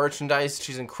the merchandise.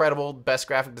 She's incredible. Best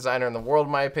graphic designer in the world,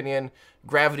 in my opinion.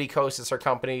 Gravity Coast is her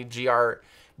company,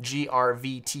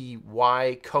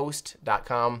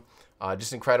 grvtycoast.com.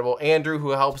 Just incredible. Andrew, who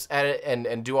helps edit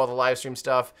and do all the live stream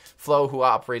stuff. Flo, who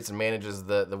operates and manages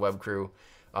the web crew.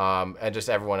 And just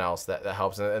everyone else that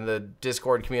helps. And the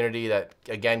Discord community that,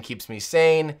 again, keeps me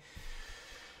sane.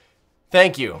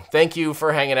 Thank you. Thank you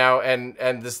for hanging out.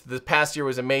 And this past year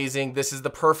was amazing. This is the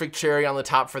perfect cherry on the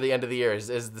top for the end of the year.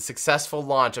 Is the successful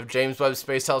launch of James Webb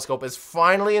Space Telescope is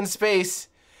finally in space.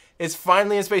 It's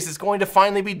finally in space. It's going to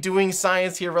finally be doing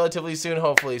science here relatively soon,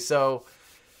 hopefully. So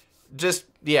just,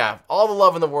 yeah, all the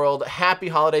love in the world. Happy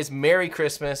holidays. Merry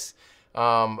Christmas.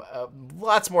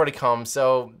 Lots more to come.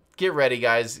 So get ready,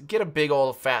 guys. Get a big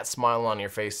old fat smile on your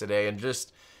face today and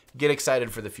just get excited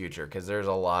for the future because there's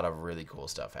a lot of really cool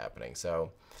stuff happening.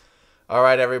 So, all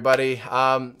right, everybody.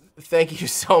 Thank you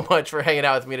so much for hanging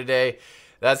out with me today.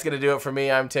 That's going to do it for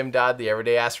me. I'm Tim Dodd, the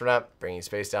Everyday Astronaut, bringing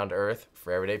space down to Earth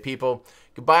for everyday people.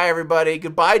 Goodbye, everybody.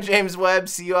 Goodbye, James Webb.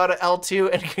 See you out at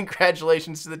L2, and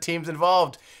congratulations to the teams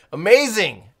involved.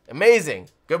 Amazing. Amazing.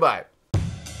 Goodbye.